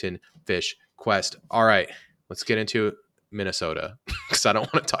Washington Fish Quest. All right, let's get into Minnesota because I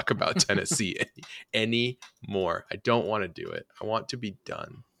don't want to talk about Tennessee anymore. I don't want to do it. I want to be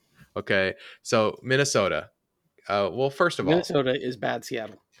done. Okay, so Minnesota. Well, first of all, Minnesota is bad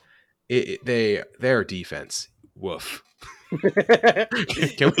Seattle. Their defense. Woof.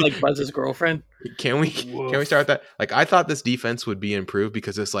 Can we, like Buzz's girlfriend? Can we start that? Like, I thought this defense would be improved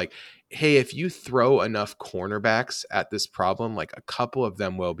because it's like, hey, if you throw enough cornerbacks at this problem, like a couple of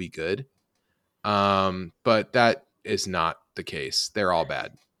them will be good. But that is not the case. They're all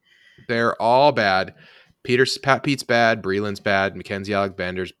bad. Pat Pete's bad. Breeland's bad. Mackenzie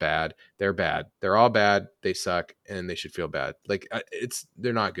Alexander's bad. They're bad. They're all bad. They suck, and they should feel bad. Like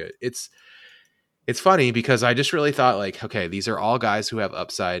they're not good. It's funny because I just really thought like, okay, these are all guys who have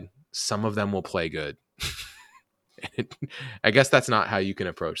upside. Some of them will play good. I guess that's not how you can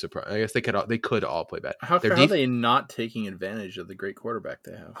approach the pro. I guess they could all play bad. How are they not taking advantage of the great quarterback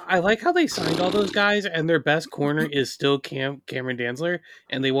they have? I like how they signed all those guys, and their best corner is still Cameron Dantzler,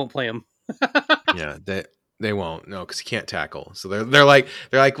 and they won't play him. Yeah, they won't. No, because he can't tackle. So they're like,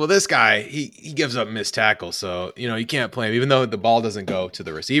 well, this guy he gives up missed tackles, so you can't play him, even though the ball doesn't go to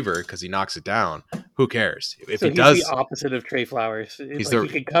the receiver because he knocks it down. Who cares if so he he's does? The opposite of Trey Flowers. He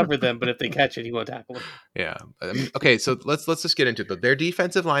can cover them, but if they catch it, he won't tackle them. Yeah. Okay, so let's just get into it. Their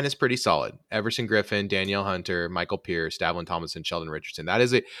defensive line is pretty solid. Everson Griffin, Danielle Hunter, Michael Pierce, Davlin Tomlinson, Sheldon Richardson. That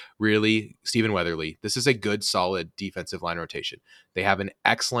is Stephen Weatherly. This is a good, solid defensive line rotation. They have an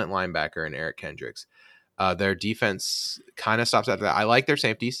excellent linebacker in Eric Kendricks. Their defense kind of stops after that. I like their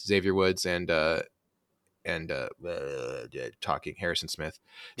safeties, Xavier Woods and talking Harrison Smith,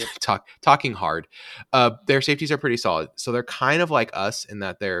 Yep. talking hard. Their safeties are pretty solid, so they're kind of like us in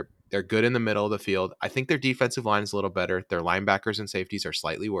that they're good in the middle of the field. I think their defensive line is a little better. Their linebackers and safeties are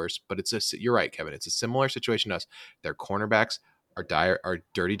slightly worse, but you're right, Kevin. It's a similar situation to us. Their cornerbacks are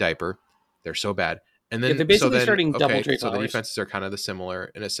dirty diaper. They're so bad. And then they're basically starting double Trey so the Flowers. defenses are kind of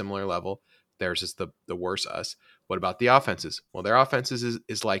in a similar level. Theirs is the worse us. What about the offenses? Well, their offenses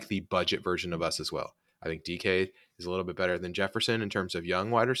is like the budget version of us as well. I think DK is a little bit better than Jefferson in terms of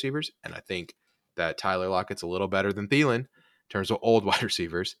young wide receivers, and I think that Tyler Lockett's a little better than Thielen in terms of old wide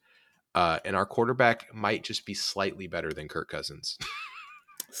receivers. And our quarterback might just be slightly better than Kirk Cousins.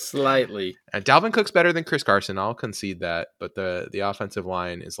 Slightly. And Dalvin Cook's better than Chris Carson. I'll concede that. But the offensive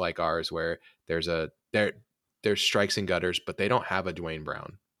line is like ours, where there's strikes and gutters, but they don't have a Dwayne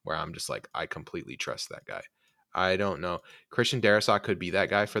Brown, where I'm just like, I completely trust that guy. I don't know. Christian Darrisaw could be that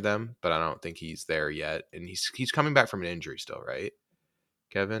guy for them, but I don't think he's there yet. And he's coming back from an injury still, right?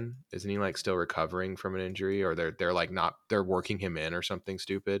 Kevin, isn't he like still recovering from an injury, or they're working him in or something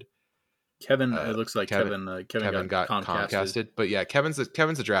stupid? Kevin, it looks like Kevin got Comcasted. But yeah, Kevin's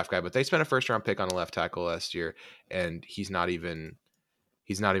a draft guy, but they spent a first round pick on a left tackle last year, and he's not even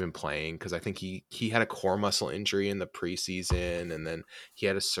playing because I think he had a core muscle injury in the preseason, and then he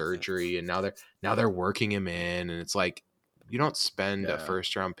had a surgery, and now they're working him in, and it's like, you don't spend a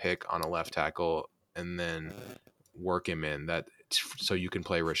first round pick on a left tackle and then work him in that so you can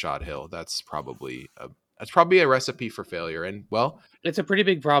play Rashad Hill. That's probably a recipe for failure. And well, it's a pretty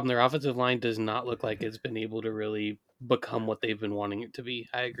big problem. Their offensive line does not look like it's been able to really become what they've been wanting it to be.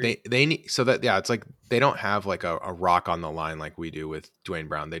 I agree. They need it's like they don't have like a rock on the line like we do with Dwayne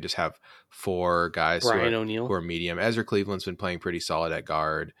Brown. They just have four guys who are medium. Ezra Cleveland's been playing pretty solid at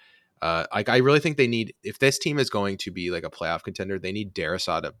guard. Like I really think they need, if this team is going to be like a playoff contender, they need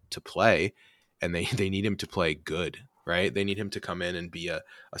Darrisaw to play, and they need him to play good. Right, they need him to come in and be a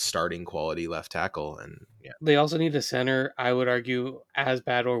starting quality left tackle, and yeah, they also need a center. I would argue as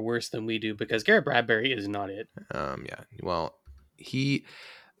bad or worse than we do, because Garrett Bradbury is not it. Yeah, well, the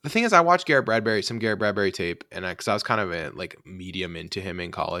thing is, I watched some Garrett Bradbury tape, and because I was kind of like medium into him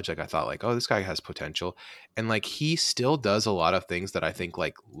in college, like I thought like, oh, this guy has potential, and like he still does a lot of things that I think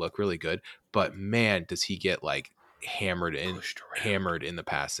like look really good, but man, does he get like hammered in the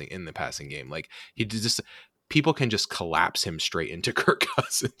passing game. Like he just, people can just collapse him straight into Kirk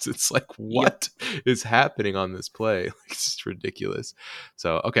Cousins. It's like, what is happening on this play? Like, it's just ridiculous.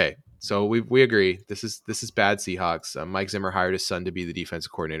 So, okay. So we agree. This is bad Seahawks. Mike Zimmer hired his son to be the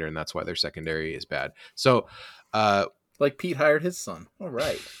defensive coordinator, and that's why their secondary is bad. So, like Pete hired his son. All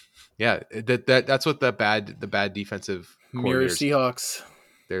right. Yeah, that's what the bad defensive mirror Seahawks.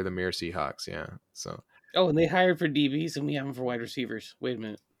 They're the mirror Seahawks. Yeah. So. Oh, and they hired for DBs, and we have them for wide receivers. Wait a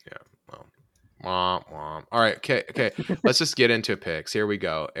minute. Yeah. Well. Womp, womp. All right, okay. Let's just get into picks. Here we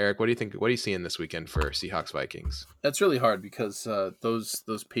go. Eric, what do you think? What are you seeing this weekend for Seahawks Vikings? That's really hard because those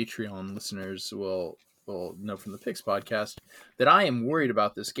Patreon listeners will know from the Picks podcast that I am worried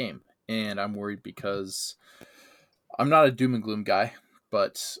about this game, and I'm worried because I'm not a doom and gloom guy,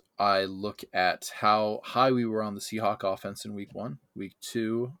 but I look at how high we were on the Seahawks offense in week 1, week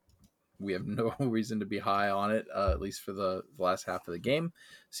 2. We have no reason to be high on it, at least for the last half of the game.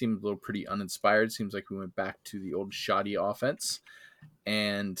 Seemed a little pretty uninspired. Seems like we went back to the old shoddy offense.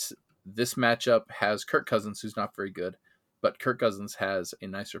 And this matchup has Kirk Cousins, who's not very good, but Kirk Cousins has a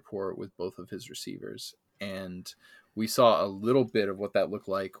nice rapport with both of his receivers. And we saw a little bit of what that looked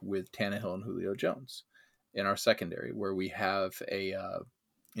like with Tannehill and Julio Jones in our secondary, where we have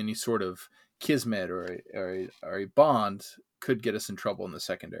any sort of kismet or a bond could get us in trouble in the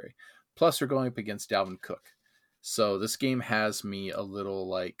secondary. Plus, we're going up against Dalvin Cook. So this game has me a little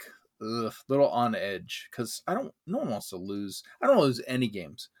little on edge because no one wants to lose. I don't want to lose any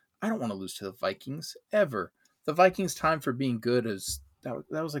games. I don't want to lose to the Vikings ever. The Vikings' time for being good that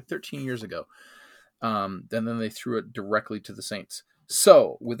was like 13 years ago. And then they threw it directly to the Saints.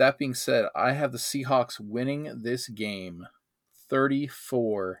 So with that being said, I have the Seahawks winning this game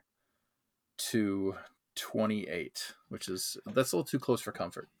 34-28, that's a little too close for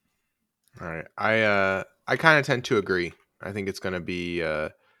comfort. All right. I kind of tend to agree. I think it's going to be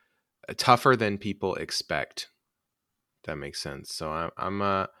tougher than people expect. That makes sense. So I'm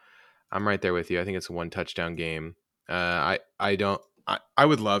right there with you. I think it's a 1 touchdown game. I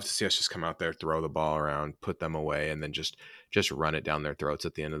would love to see us just come out there, throw the ball around, put them away, and then just run it down their throats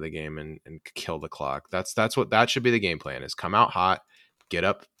at the end of the game and kill the clock. That should be the game plan: is come out hot, get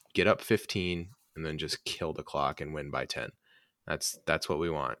up 15, and then just kill the clock and win by 10. That's what we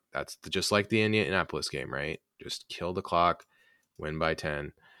want. That's just like the Indianapolis game, right? Just kill the clock, win by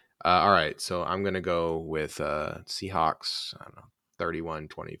 10. All right, so I'm gonna go with Seahawks. I don't know,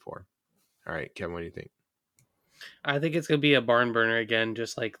 31-24. All right, Kevin, what do you think? I think it's going to be a barn burner again,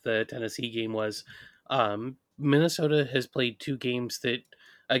 just like the Tennessee game was. Minnesota has played two games that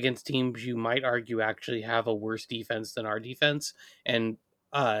against teams you might argue actually have a worse defense than our defense, and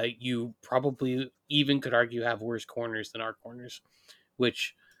you probably even could argue have worse corners than our corners,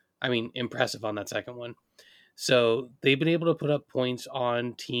 which, I mean, impressive on that second one. So they've been able to put up points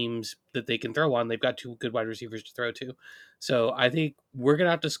on teams that they can throw on. They've got two good wide receivers to throw to. So I think we're going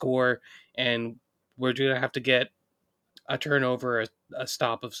to have to score, and we're going to have to get a turnover, a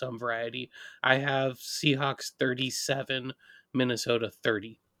stop of some variety. I have Seahawks 37, Minnesota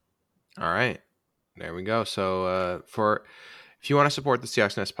 30. All right, there we go. So if you want to support the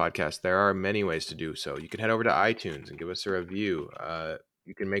Seahawks Nest podcast, there are many ways to do so. You can head over to iTunes and give us a review.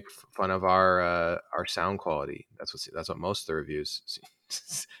 You can make fun of our sound quality. That's what most of the reviews.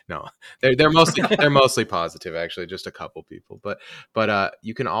 No, they're mostly positive, actually, just a couple people. But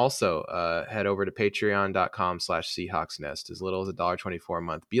you can also head over to patreon.com/SeahawksNest, as little as $1.24 a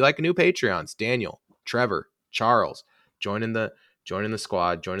month. Be like a new Patreons. Daniel, Trevor, Charles, join in the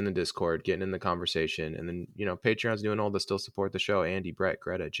squad, joining the Discord, getting in the conversation. And then, Patreon's doing all to still support the show. Andy, Brett,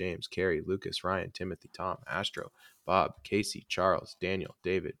 Greta, James, Carrie, Lucas, Ryan, Timothy, Tom, Astro, Bob, Casey, Charles, Daniel,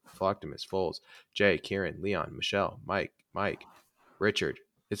 David, Flocktimus, Foles, Jay, Kieran, Leon, Michelle, Mike, Richard.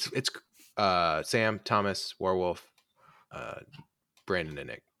 It's Sam, Thomas, Werewolf, Brandon, and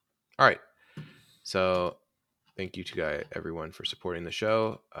Nick. All right. So thank you to everyone for supporting the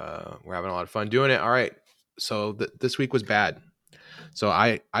show. We're having a lot of fun doing it. All right. So this week was bad. So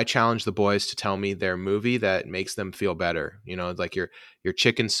I challenge the boys to tell me their movie that makes them feel better. Like your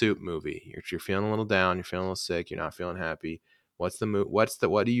chicken soup movie. You're feeling a little down. You're feeling a little sick. You're not feeling happy. What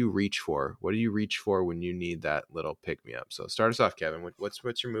do you reach for? What do you reach for when you need that little pick me up? So start us off, Kevin.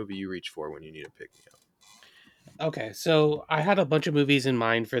 What's your movie you reach for when you need a pick me up? Okay, so I had a bunch of movies in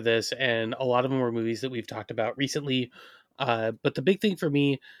mind for this, and a lot of them were movies that we've talked about recently. But the big thing for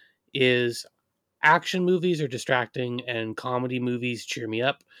me is action movies are distracting and comedy movies cheer me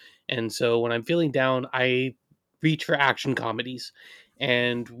up. And so when I'm feeling down, I reach for action comedies.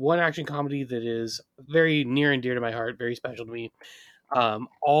 And one action comedy that is very near and dear to my heart, very special to me,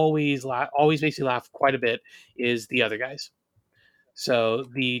 always makes me laugh quite a bit, is The Other Guys. So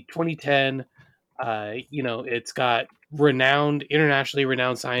the 2010, it's got internationally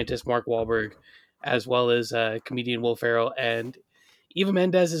renowned scientist Mark Wahlberg, as well as comedian Will Ferrell, and Eva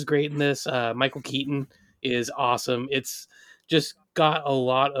Mendes is great in this. Michael Keaton is awesome. It's just got a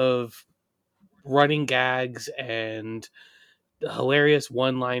lot of running gags and hilarious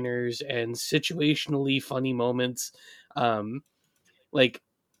one-liners and situationally funny moments. Um, like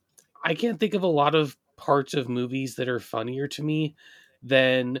I can't think of a lot of parts of movies that are funnier to me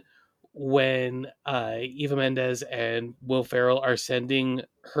than when Eva Mendes and Will Ferrell are sending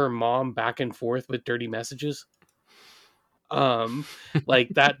her mom back and forth with dirty messages. Like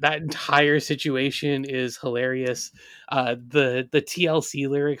that entire situation is hilarious. The TLC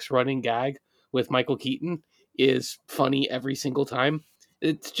lyrics running gag with Michael Keaton is funny every single time.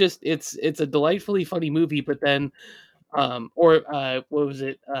 It's just it's a delightfully funny movie, but then what was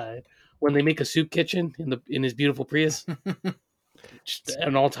it? When they make a soup kitchen in his beautiful Prius, just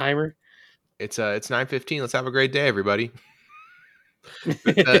an all timer. It's 9:15. Let's have a great day, everybody.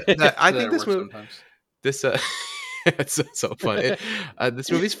 I think this movie. This it's so fun.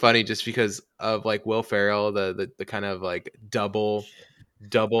 This movie's funny just because of like Will Ferrell, the kind of like double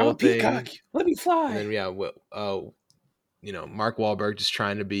thing. Peacock, let me fly. And then Mark Wahlberg just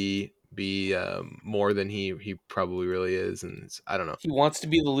trying to be more than he probably really is, and I don't know. He wants to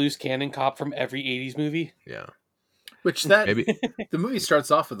be the loose cannon cop from every 80s movie. Yeah. Which the movie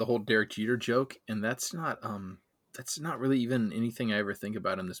starts off with the whole Derek Jeter joke, and that's not really even anything I ever think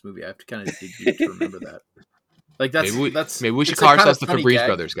about in this movie. I have to kind of dig deep to remember that. Like maybe we should call ourselves the Febreze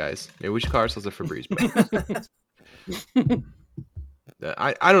brothers, guys. Maybe we should call ourselves the Febreze brothers.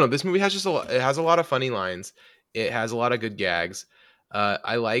 I don't know. This movie has it has a lot of funny lines. It has a lot of good gags.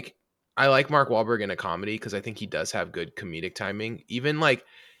 I like Mark Wahlberg in a comedy because I think he does have good comedic timing. Even like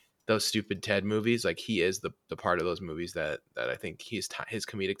those stupid Ted movies, like he is the part of those movies that I think his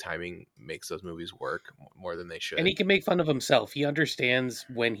comedic timing makes those movies work more than they should. And he can make fun of himself. He understands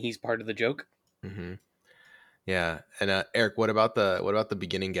when he's part of the joke. Mm-hmm. Yeah, and Eric, what about the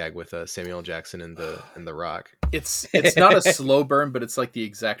beginning gag with Samuel Jackson and the Rock? It's not a slow burn, but it's like the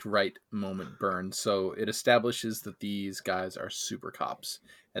exact right moment burn. So it establishes that these guys are super cops,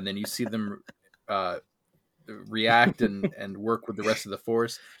 and then you see them react and work with the rest of the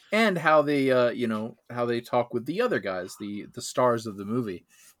force, and how they how they talk with the other guys, the stars of the movie.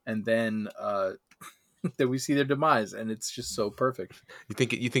 and then then we see their demise, and it's just so perfect. You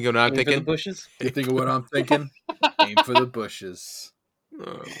think what I'm Aim for the thinking? bushes. You think of what I'm thinking? Aim for the bushes.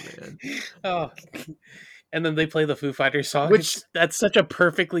 Oh man. Oh, and then they play the Foo Fighters song. Which- That's such a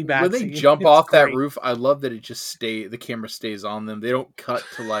perfectly bad When they scene. jump It's off that great. roof, I love that the camera stays on them. They don't cut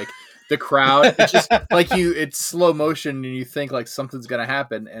to like the crowd. It's just like it's slow motion, and you think like something's gonna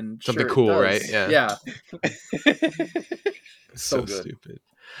happen, and Something sure it cool, does. right? Yeah. So good. Stupid.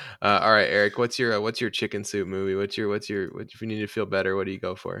 All right, Eric, what's your chicken soup movie? What if you need to feel better, what do you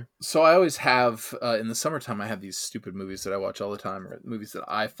go for? So I always have in the summertime. I have these stupid movies that I watch all the time, or movies that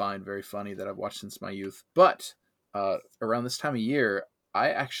I find very funny that I've watched since my youth. But around this time of year, I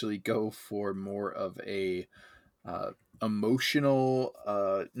actually go for more of a emotional,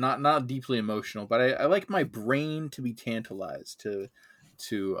 not deeply emotional, but I like my brain to be tantalized, to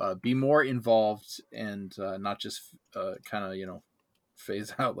be more involved, and not just kind of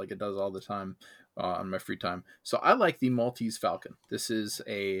phase out like it does all the time on my free time. So I like the Maltese Falcon. This is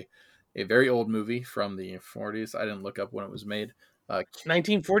a very old movie from the 40s. I didn't look up when it was made. See, I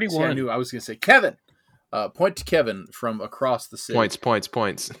 1941. knew I was going to say Kevin. Point to Kevin from across the city.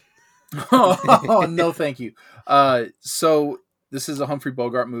 Points. Oh, no, thank you. So this is a Humphrey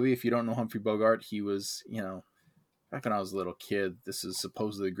Bogart movie. If you don't know Humphrey Bogart, he was, back when I was a little kid, this is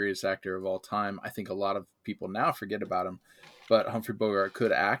supposedly the greatest actor of all time. I think a lot of people now forget about him, but Humphrey Bogart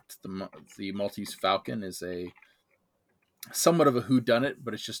could act. The Maltese Falcon is a somewhat of a whodunit,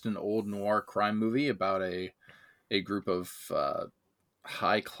 but it's just an old noir crime movie about a group of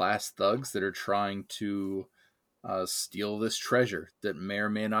high class thugs that are trying to steal this treasure that may or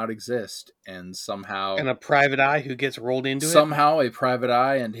may not exist, and somehow And a private eye who gets rolled into somehow a private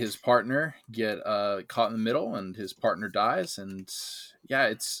eye and his partner get caught in the middle, and his partner dies. And yeah,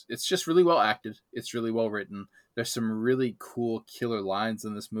 it's just really well acted. It's really well written. There's some really cool killer lines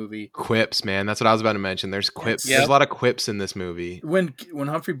in this movie. Quips, man. That's what I was about to mention. There's quips. Yep. There's a lot of quips in this movie. When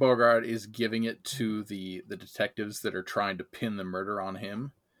Humphrey Bogart is giving it to the detectives that are trying to pin the murder on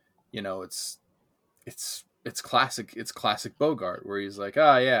him, it's classic. It's classic Bogart, where he's like,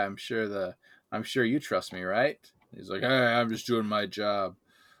 "Oh yeah, I'm sure you trust me, right?" He's like, "Hey, I'm just doing my job."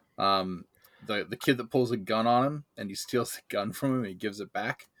 The kid that pulls a gun on him, and he steals the gun from him, and he gives it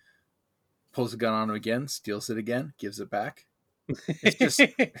back. Pulls the gun on him again, steals it again, gives it back.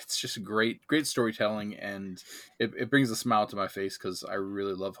 It's just great storytelling, and it brings a smile to my face because I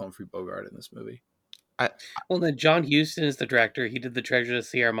really love Humphrey Bogart in this movie. Well, then John Huston is the director. He did The Treasure of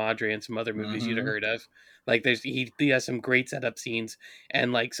Sierra Madre and some other movies you'd have heard of. Like he has some great setup scenes,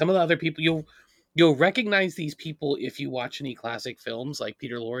 and like some of the other people you'll recognize these people if you watch any classic films. Like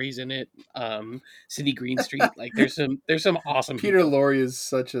Peter Lorre's in it, Sidney Greenstreet. Like there's some awesome Peter people. Lorre is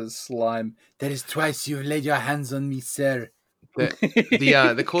such a slime. That is twice you've laid your hands on me, sir.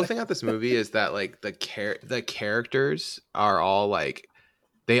 The cool thing about this movie is that like the characters are all like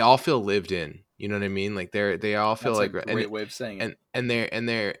they all feel lived in. You know what I mean? Like they all feel That's like a great way of saying it. and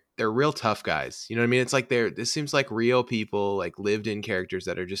they're real tough guys. You know what I mean? It's like this seems like real people, like lived in characters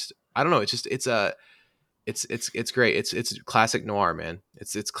that are just I don't know. It's just it's great. It's classic noir, man.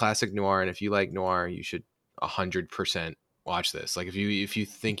 It's classic noir, and if you like noir, you should 100% watch this. Like if you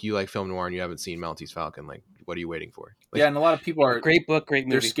think you like film noir and you haven't seen Maltese Falcon, like what are you waiting for? Like, Yeah, and a lot of people are Great book, great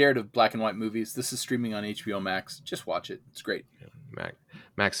movie. they're scared of black and white movies. This is streaming on HBO Max. Just watch it. It's great.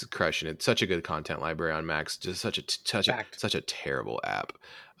 Max is crushing it. Such a good content library on Max. Just such a terrible app.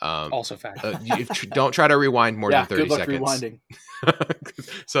 Also fact. Don't try to rewind more than 30 good luck seconds. rewinding.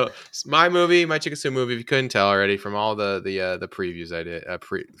 So my chicken soup movie, if you couldn't tell already from all the previews I did,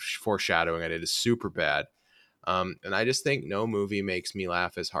 foreshadowing I did, is super bad. And I just think no movie makes me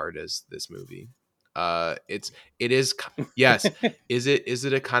laugh as hard as this movie. It is yes. Is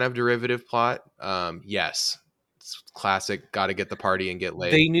it a kind of derivative plot? Yes. It's classic. Got to get the party and get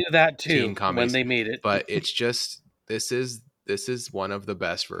laid. They knew that too teen when comedies. they made it. But it's just this is one of the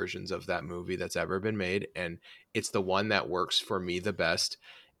best versions of that movie that's ever been made, and it's the one that works for me the best,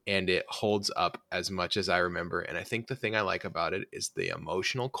 and it holds up as much as I remember. And I think the thing I like about it is the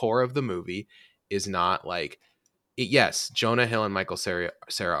emotional core of the movie is not like yes, Jonah Hill and Michael Cera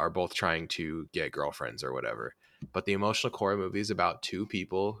are both trying to get girlfriends or whatever. But the emotional core of the movie is about two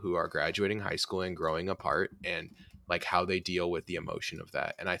people who are graduating high school and growing apart, and like how they deal with the emotion of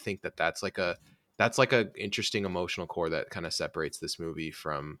that. And I think that that's like a interesting emotional core that kind of separates this movie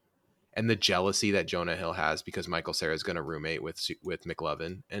from, and the jealousy that Jonah Hill has because Michael Cera is going to roommate with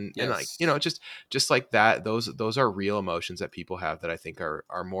McLovin, and like just like that. Those are real emotions that people have that I think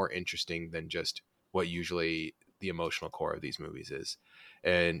are more interesting than just what usually the emotional core of these movies is.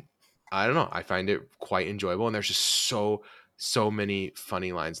 And I don't know, I find it quite enjoyable, and there's just so so many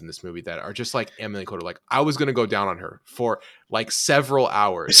funny lines in this movie that are just like Emily Coda. Like, I was gonna go down on her for like several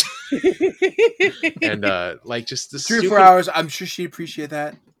hours, and like just the 3 or 4 hours. I'm sure she'd appreciate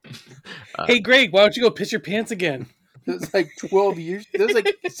that. Hey, Greg, why don't you go piss your pants again? It was like 12 years. That was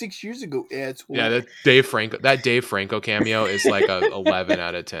like 6 years ago. Yeah, it's that Dave Franco cameo is like a 11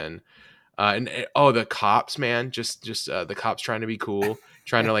 out of 10. The cops, man, just the cops trying to be cool,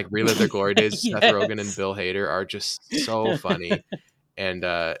 trying to like relive their glory days. Yes. Seth Rogen and Bill Hader are just so funny, and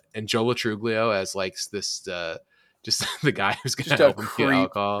Joe Latruglio as like this just the guy who's gonna help him get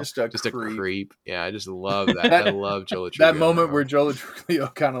alcohol, just a creep. Yeah, I just love that. I love Joe Latruglio. That moment where Joe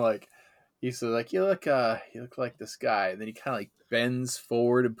Latruglio kind of like, he's like, you look like this guy, and then he kind of like bends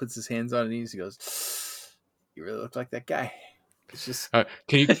forward and puts his hands on his knees. He goes, "You really look like that guy." It's just can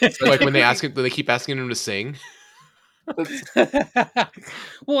you like when they keep asking him to sing?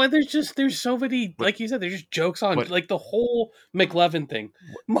 Well, and there's so many, like you said, there's just jokes on like the whole McLovin thing.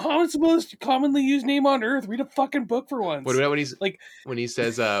 Muhammad's the most commonly used name on earth. Read a fucking book for once. What about when he's like when he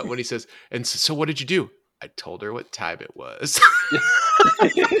says, and so what did you do? I told her what time it was.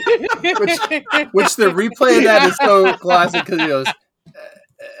 which the replay of that is so classic because he goes,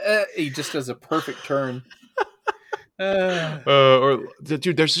 he just does a perfect turn. Or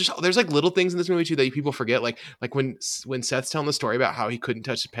dude, there's like little things in this movie too that people forget, like when Seth's telling the story about how he couldn't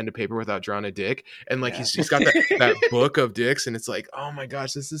touch a pen to paper without drawing a dick, and like he's got that book of dicks, and it's like, oh my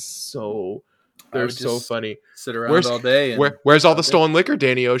gosh, this is so they're so funny. Sit around all day. And where's all the stolen liquor,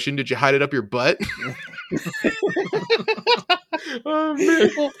 Danny Ocean? Did you hide it up your butt? Oh man!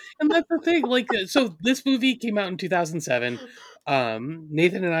 Well, and that's the thing. Like, so this movie came out in 2007.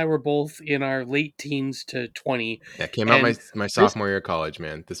 Nathan and I were both in our late teens to 20. Yeah, came out my sophomore year of college,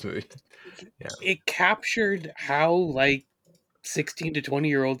 man. This movie, yeah, it captured how like 16 to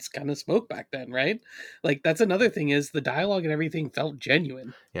 20-year-olds kind of spoke back then, right? Like, that's another thing, is the dialogue and everything felt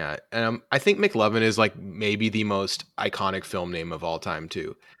genuine. Yeah, I think McLovin is like maybe the most iconic film name of all time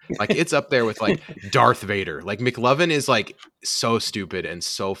too. Like, it's up there with like Darth Vader. Like, McLovin is like so stupid and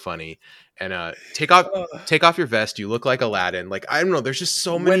so funny. And take off your vest. You look like Aladdin. Like, I don't know. There's just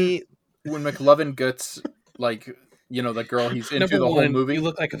so many. When McLovin gets like, you know, the girl he's into the whole movie. You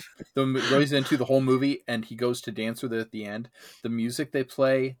look like the girl he's into the whole movie, and he goes to dance with her at the end. The music they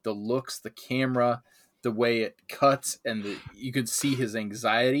play, the looks, the camera, the way it cuts, and you can see his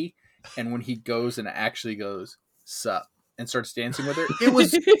anxiety. And when he goes and actually goes, "Sup," and starts dancing with her,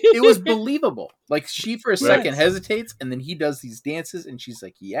 it was believable. Like, she for a second hesitates, and then he does these dances, and she's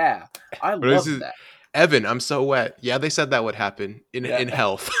like, "Yeah, I love that." Evan, I'm so wet. Yeah, they said that would happen in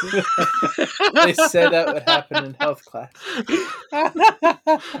health. They said that would happen in health class.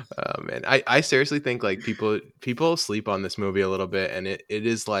 Oh man, I seriously think like people sleep on this movie a little bit, and it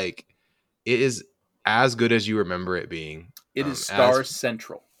is as good as you remember it being. It is Star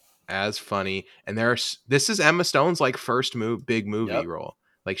Central. As funny, and this is Emma Stone's like first big movie role.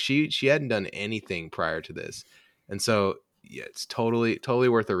 Like, she hadn't done anything prior to this, and so yeah, it's totally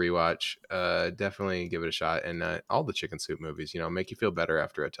worth a rewatch. Definitely give it a shot. And all the Chicken Soup movies, make you feel better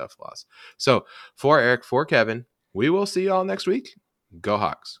after a tough loss. So for Eric, for Kevin, we will see you all next week. Go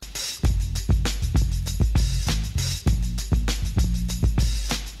Hawks.